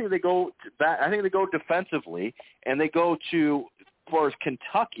 I think they go defensively, and they go to, as far as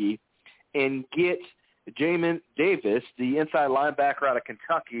Kentucky, and get Jamin Davis, the inside linebacker out of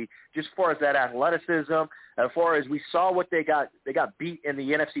Kentucky, just as far as that athleticism, as far as we saw what they got beat in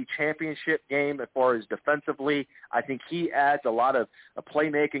the NFC Championship game as far as defensively. I think he adds a lot of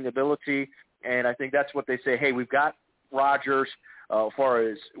playmaking ability, and I think that's what they say, hey, we've got Rodgers. As far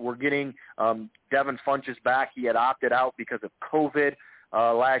as we're getting Devin Funchess back. He had opted out because of COVID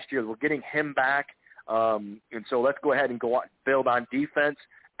last year. We're getting him back. And so let's go ahead and go on, build on defense,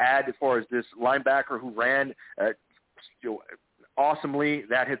 add as far as this linebacker who ran awesomely.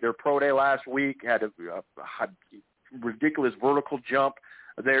 That hit their pro day last week, had a ridiculous vertical jump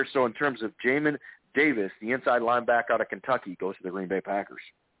there. So in terms of Jamin Davis, the inside linebacker out of Kentucky, goes to the Green Bay Packers.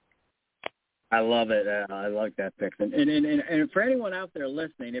 I love it. I like that pick. And for anyone out there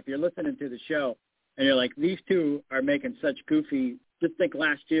listening, if you're listening to the show and you're like, these two are making such goofy, just think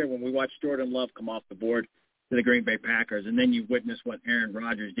last year when we watched Jordan Love come off the board to the Green Bay Packers, and then you witness what Aaron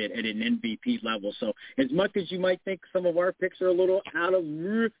Rodgers did at an MVP level. So as much as you might think some of our picks are a little out of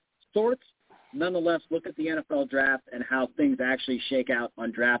sorts, nonetheless, look at the NFL draft and how things actually shake out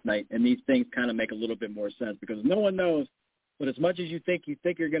on draft night, and these things kind of make a little bit more sense because no one knows. But as much as you think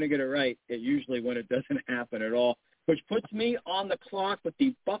you're going to get it right, it usually when it doesn't happen at all, which puts me on the clock with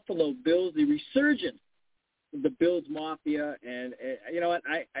the Buffalo Bills, the resurgence of the Bills Mafia. And you know what?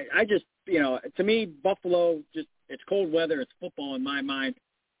 I just, you know, to me, Buffalo, just it's cold weather. It's football in my mind.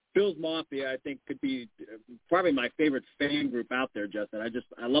 Bills Mafia, I think, could be probably my favorite fan group out there, Justin.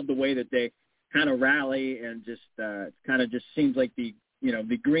 I love the way that they kind of rally and just it kind of just seems like the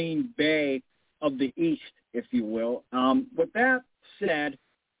Green Bay of the East, if you will. With that said,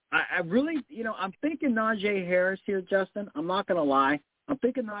 I really, you know, I'm thinking Najee Harris here, Justin. I'm not going to lie. I'm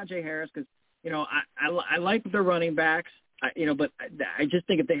thinking Najee Harris because, you know, I like the running backs, but I just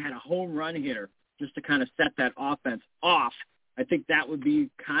think if they had a home run hitter just to kind of set that offense off, I think that would be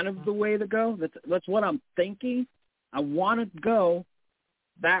kind of the way to go. That's what I'm thinking. I want to go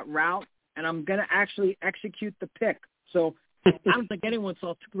that route, and I'm going to actually execute the pick. So I don't think anyone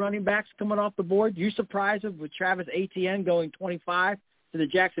saw two running backs coming off the board. You surprised him with Travis Etienne going 25 to the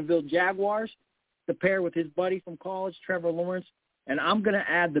Jacksonville Jaguars to pair with his buddy from college, Trevor Lawrence. And I'm going to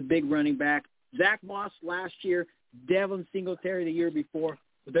add the big running back, Zach Moss last year, Devin Singletary the year before.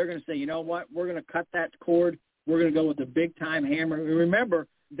 But they're going to say, you know what, we're going to cut that cord. We're going to go with the big-time hammer. And remember,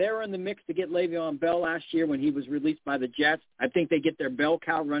 they were in the mix to get Le'Veon Bell last year when he was released by the Jets. I think they get their bell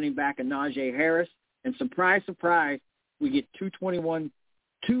cow running back in Najee Harris. And surprise, surprise, we get 2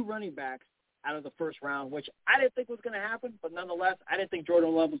 running backs out of the first round, which I didn't think was going to happen. But nonetheless, I didn't think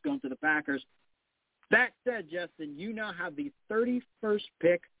Jordan Love was going to the Packers. That said, Justin, you now have the 31st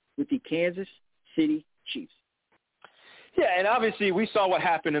pick with the Kansas City Chiefs. Yeah, and obviously we saw what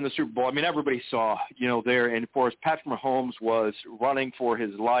happened in the Super Bowl. I mean, everybody saw, there. And, of course, Patrick Mahomes was running for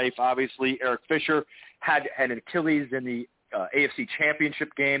his life. Obviously, Eric Fisher had an Achilles in the AFC Championship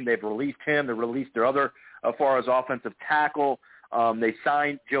game. They've released him. They released their other, as far as offensive tackle. They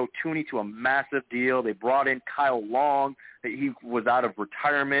signed Joe Thuney to a massive deal. They brought in Kyle Long. He was out of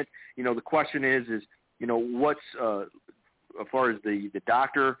retirement. The question is what's as far as the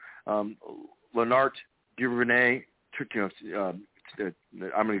doctor, Leonard Duvernay, I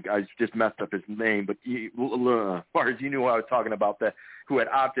just messed up his name, but as far as you knew what I was talking about, that who had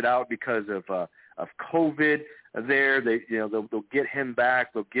opted out because of COVID there. They'll get him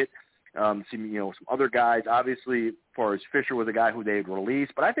back. They'll get some other guys. Obviously, as far as Fisher was a guy who they'd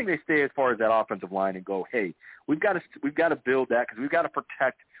released, but I think they stay as far as that offensive line and go, hey, we've got to build that because we've got to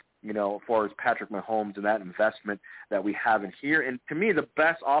protect, as far as Patrick Mahomes and that investment that we have in here. And to me, the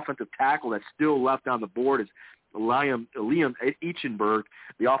best offensive tackle that's still left on the board is Liam Eichenberg,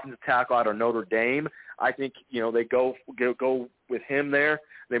 the offensive tackle out of Notre Dame. I think, they go with him there.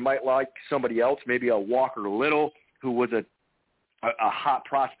 They might like somebody else, maybe a Walker Little, who was a hot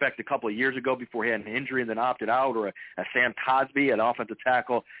prospect a couple of years ago before he had an injury and then opted out, or a Sam Cosby, an offensive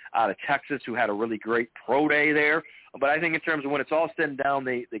tackle out of Texas who had a really great pro day there. But I think in terms of when it's all said and down,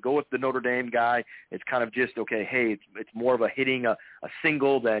 they go with the Notre Dame guy. It's kind of just, okay, hey, it's more of a hitting a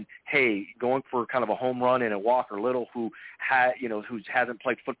single than, hey, going for kind of a home run and a Walker Little who hasn't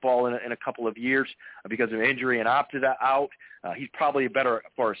played football in a couple of years because of injury and opted out. He's probably better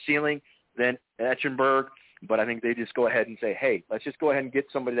for a ceiling than Etchenberg. But I think they just go ahead and say, hey, let's just go ahead and get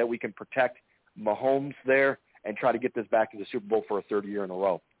somebody that we can protect Mahomes there and try to get this back to the Super Bowl for a third year in a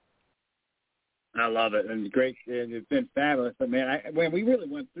row. I love it. And great. And it's been fabulous. But, man, we really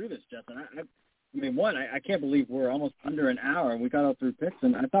went through this, Justin. I can't believe we're almost under an hour, and we got all through picks,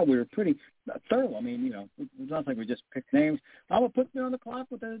 and I thought we were pretty thorough. I mean, it's not like we just picked names. I will put me on the clock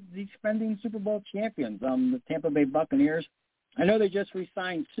with the defending Super Bowl champions, the Tampa Bay Buccaneers. I know they just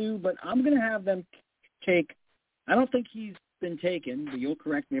re-signed Sue, but I'm going to have them take, I don't think he's been taken, but you'll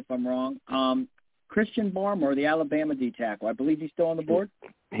correct me if I'm wrong, Christian Barmore, the Alabama D tackle. I believe he's still on the board.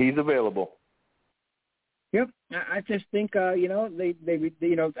 He's available. Yep. I just think, they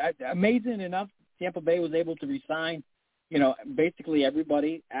amazing enough, Tampa Bay was able to re-sign, basically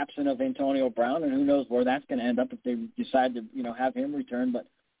everybody absent of Antonio Brown, and who knows where that's going to end up if they decide to, have him return. But,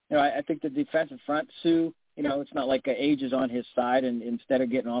 I think the defensive front, Sue, it's not like age is on his side, and instead of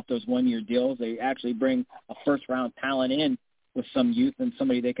getting off those one-year deals, they actually bring a first-round talent in with some youth and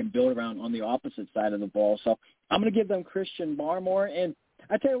somebody they can build around on the opposite side of the ball. So I'm going to give them Christian Barmore. And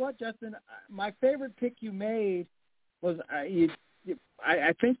I tell you what, Justin, my favorite pick you made was I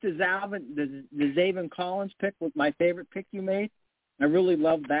think the Zaven Collins pick was my favorite pick you made. I really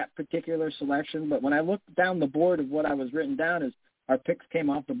loved that particular selection. But when I looked down the board of what I was written down as our picks came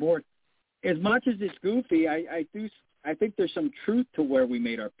off the board, as much as it's goofy, I think there's some truth to where we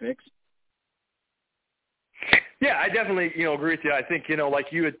made our picks. Yeah, I definitely, agree with you. I think, like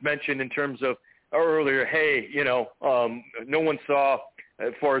you had mentioned in terms of earlier, hey, no one saw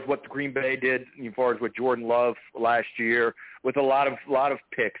as far as what the Green Bay did, as far as what Jordan Love last year with a lot of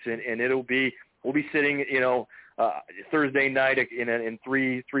picks, and we'll be sitting, Thursday night in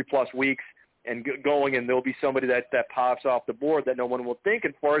three plus weeks and going, and there'll be somebody that pops off the board that no one will think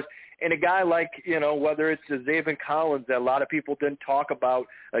as far as. And a guy like, whether it's Zaven Collins that a lot of people didn't talk about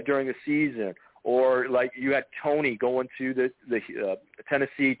during the season, or like you had Tony going to the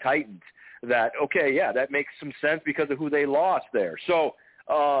Tennessee Titans, that, okay, yeah, that makes some sense because of who they lost there. So,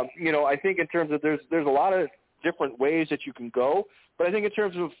 I think in terms of there's a lot of different ways that you can go, but I think in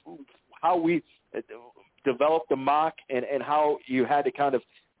terms of how we developed the mock and how you had to kind of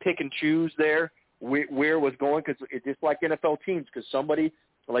pick and choose there where it was going, because it's just like NFL teams, because somebody –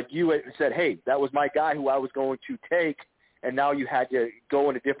 like you said, hey, that was my guy who I was going to take, and now you had to go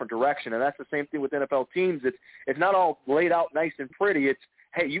in a different direction. And that's the same thing with NFL teams. It's not all laid out nice and pretty. It's,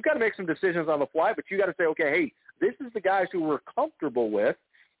 hey, you got to make some decisions on the fly, but you got to say, okay, hey, this is the guys who we're comfortable with,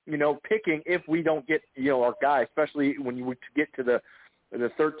 picking if we don't get, our guy, especially when you get to the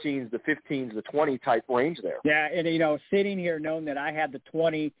 13s, the 15s, the 20 type range there. Yeah, and, sitting here knowing that I had the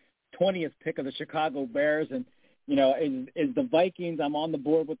 20th pick of the Chicago Bears, and, is the Vikings. I'm on the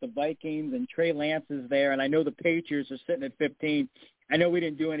board with the Vikings, and Trey Lance is there, and I know the Patriots are sitting at 15. I know we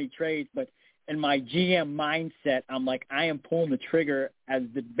didn't do any trades, but in my GM mindset, I'm like, I am pulling the trigger as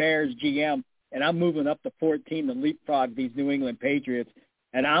the Bears GM, and I'm moving up to 14 to leapfrog these New England Patriots,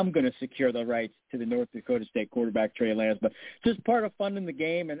 and I'm going to secure the rights to the North Dakota State quarterback, Trey Lance. But just part of fun in the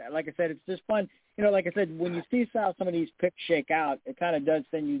game, and like I said, it's just fun. Like I said, when you see how some of these picks shake out, it kind of does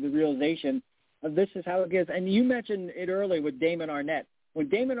send you the realization this is how it goes. And you mentioned it earlier with Damon Arnett. When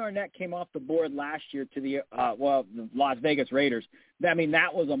Damon Arnett came off the board last year to the Las Vegas Raiders, that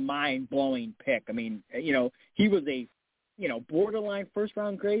was a mind-blowing pick. He was a, borderline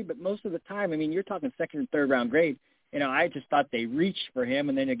first-round grade, but most of the time, you're talking second and third-round grade. I just thought they reached for him.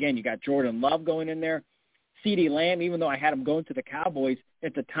 And then, again, you got Jordan Love going in there. CeeDee Lamb, even though I had him going to the Cowboys,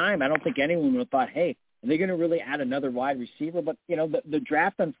 at the time, I don't think anyone would have thought, hey, are they going to really add another wide receiver? But, the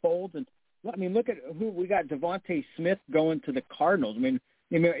draft unfolds, and look at who we got. Devontae Smith going to the Cardinals.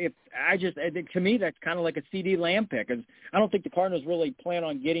 to me, that's kind of like a CeeDee Lamb pick. I don't think the Cardinals really plan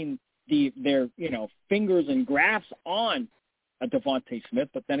on getting their fingers and grafts on a Devontae Smith.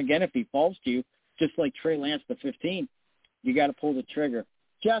 But then again, if he falls to you, just like Trey Lance to 15, you got to pull the trigger.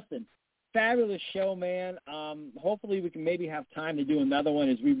 Justin, fabulous show, man. Hopefully we can maybe have time to do another one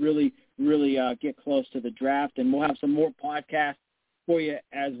as we really, really get close to the draft, and we'll have some more podcasts for you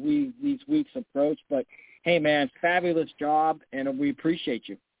as these weeks approach. But hey, man, fabulous job, and we appreciate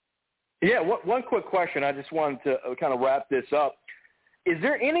you. Yeah, one quick question. I just wanted to kind of wrap this up. is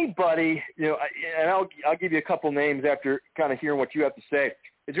there anybody, and I'll give you a couple names after kind of hearing what you have to say.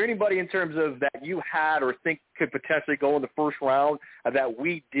 Is there anybody in terms of that you had or think could potentially go in the first round that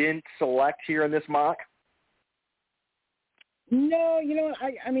we didn't select here in this mock? No,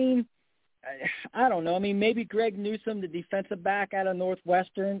 I mean, I don't know. I mean, maybe Greg Newsome, the defensive back out of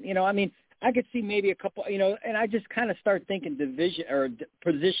Northwestern. I mean, I could see maybe a couple. And I just kind of start thinking division or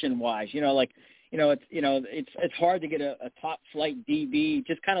position wise. It's hard to get a top flight DB.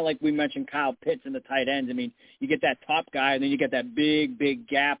 Just kind of like we mentioned, Kyle Pitts in the tight ends. I mean, you get that top guy, and then you get that big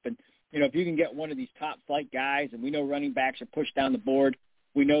gap. And if you can get one of these top flight guys, and we know running backs are pushed down the board.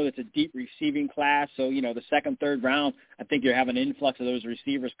 We know it's a deep receiving class, so, the second, third round, I think you're having an influx of those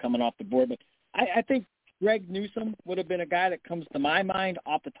receivers coming off the board. But I think Greg Newsome would have been a guy that comes to my mind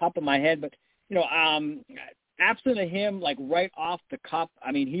off the top of my head. But, absent of him, like right off the cuff,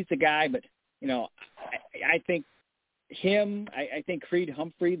 I mean, he's the guy. But, I think him, I think Creed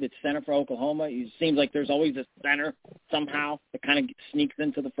Humphrey, the center for Oklahoma, he seems like there's always a center somehow that kind of sneaks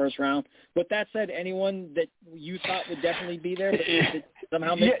into the first round. With that said, anyone that you thought would definitely be there that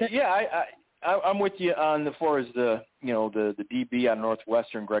somehow missed it? Yeah, I'm with you on as far as the DB on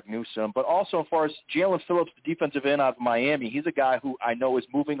Northwestern, Greg Newsome, but also as far as Jalen Phillips, the defensive end out of Miami. He's a guy who I know is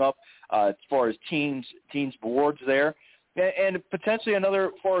moving up as far as teams boards there. And potentially another,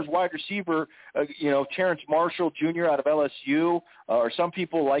 as far as wide receiver, Terrence Marshall Jr. out of LSU, or some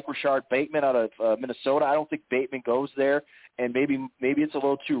people like Rashard Bateman out of Minnesota. I don't think Bateman goes there, and maybe it's a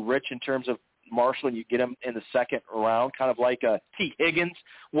little too rich in terms of Marshall, and you get him in the second round, kind of like T. Higgins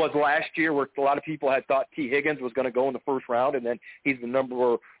was last year, where a lot of people had thought T. Higgins was going to go in the first round, and then he's the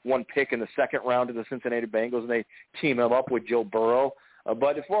number one pick in the second round of the Cincinnati Bengals, and they team him up with Joe Burrow.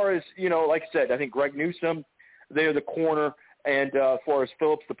 But as far as, like I said, I think Greg Newsome, they're the corner, and as far as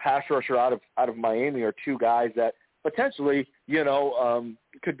Phillips, the pass rusher out of Miami, are two guys that potentially,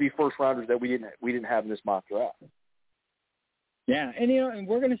 could be first rounders that we didn't have in this mock draft. Yeah, and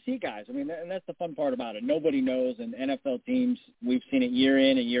we're going to see guys. I mean, and that's the fun part about it. Nobody knows, and NFL teams, we've seen it year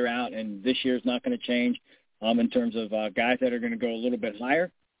in and year out, and this year's not going to change in terms of guys that are going to go a little bit higher,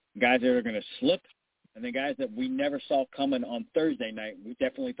 guys that are going to slip, and the guys that we never saw coming on Thursday night. We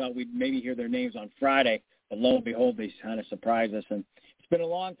definitely thought we'd maybe hear their names on Friday. But lo and behold, they kind of surprised us. And it's been a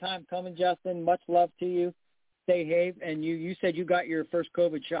long time coming, Justin. Much love to you. Stay safe. And you said you got your first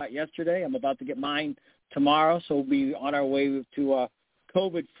COVID shot yesterday. I'm about to get mine tomorrow, so we'll be on our way to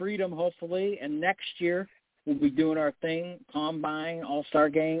COVID freedom, hopefully. And next year, we'll be doing our thing, Combine, All-Star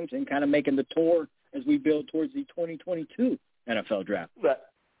Games, and kind of making the tour as we build towards the 2022 NFL Draft.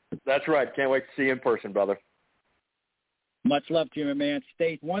 That's right. Can't wait to see you in person, brother. Much love to you, my man.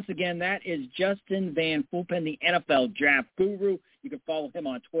 Once again, that is Justin VanFulpen, the NFL Draft Guru. You can follow him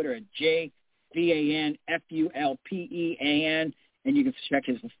on Twitter at JVanFulpen, and you can check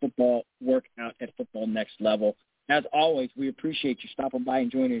his football workout at Football Next Level. As always, we appreciate you stopping by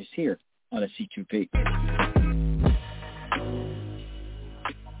and joining us here on a C2P.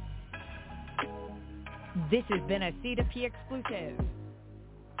 This has been a C2P exclusive.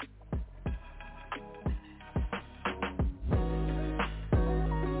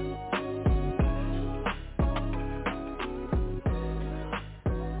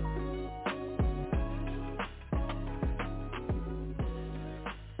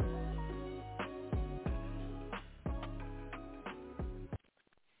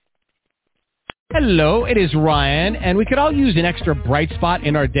 Hello, it is Ryan, and we could all use an extra bright spot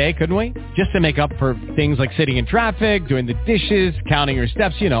in our day, couldn't we? Just to make up for things like sitting in traffic, doing the dishes, counting your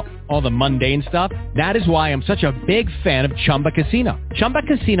steps, all the mundane stuff. That is why I'm such a big fan of Chumba Casino. Chumba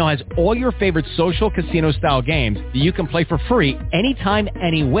Casino has all your favorite social casino-style games that you can play for free anytime,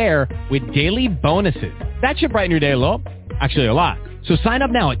 anywhere with daily bonuses. That should brighten your day a little. Actually, a lot. So sign up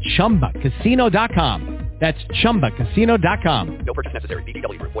now at ChumbaCasino.com. That's ChumbaCasino.com. No purchase necessary.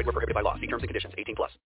 VGW Group. Void where prohibited by law. See terms and conditions. 18+.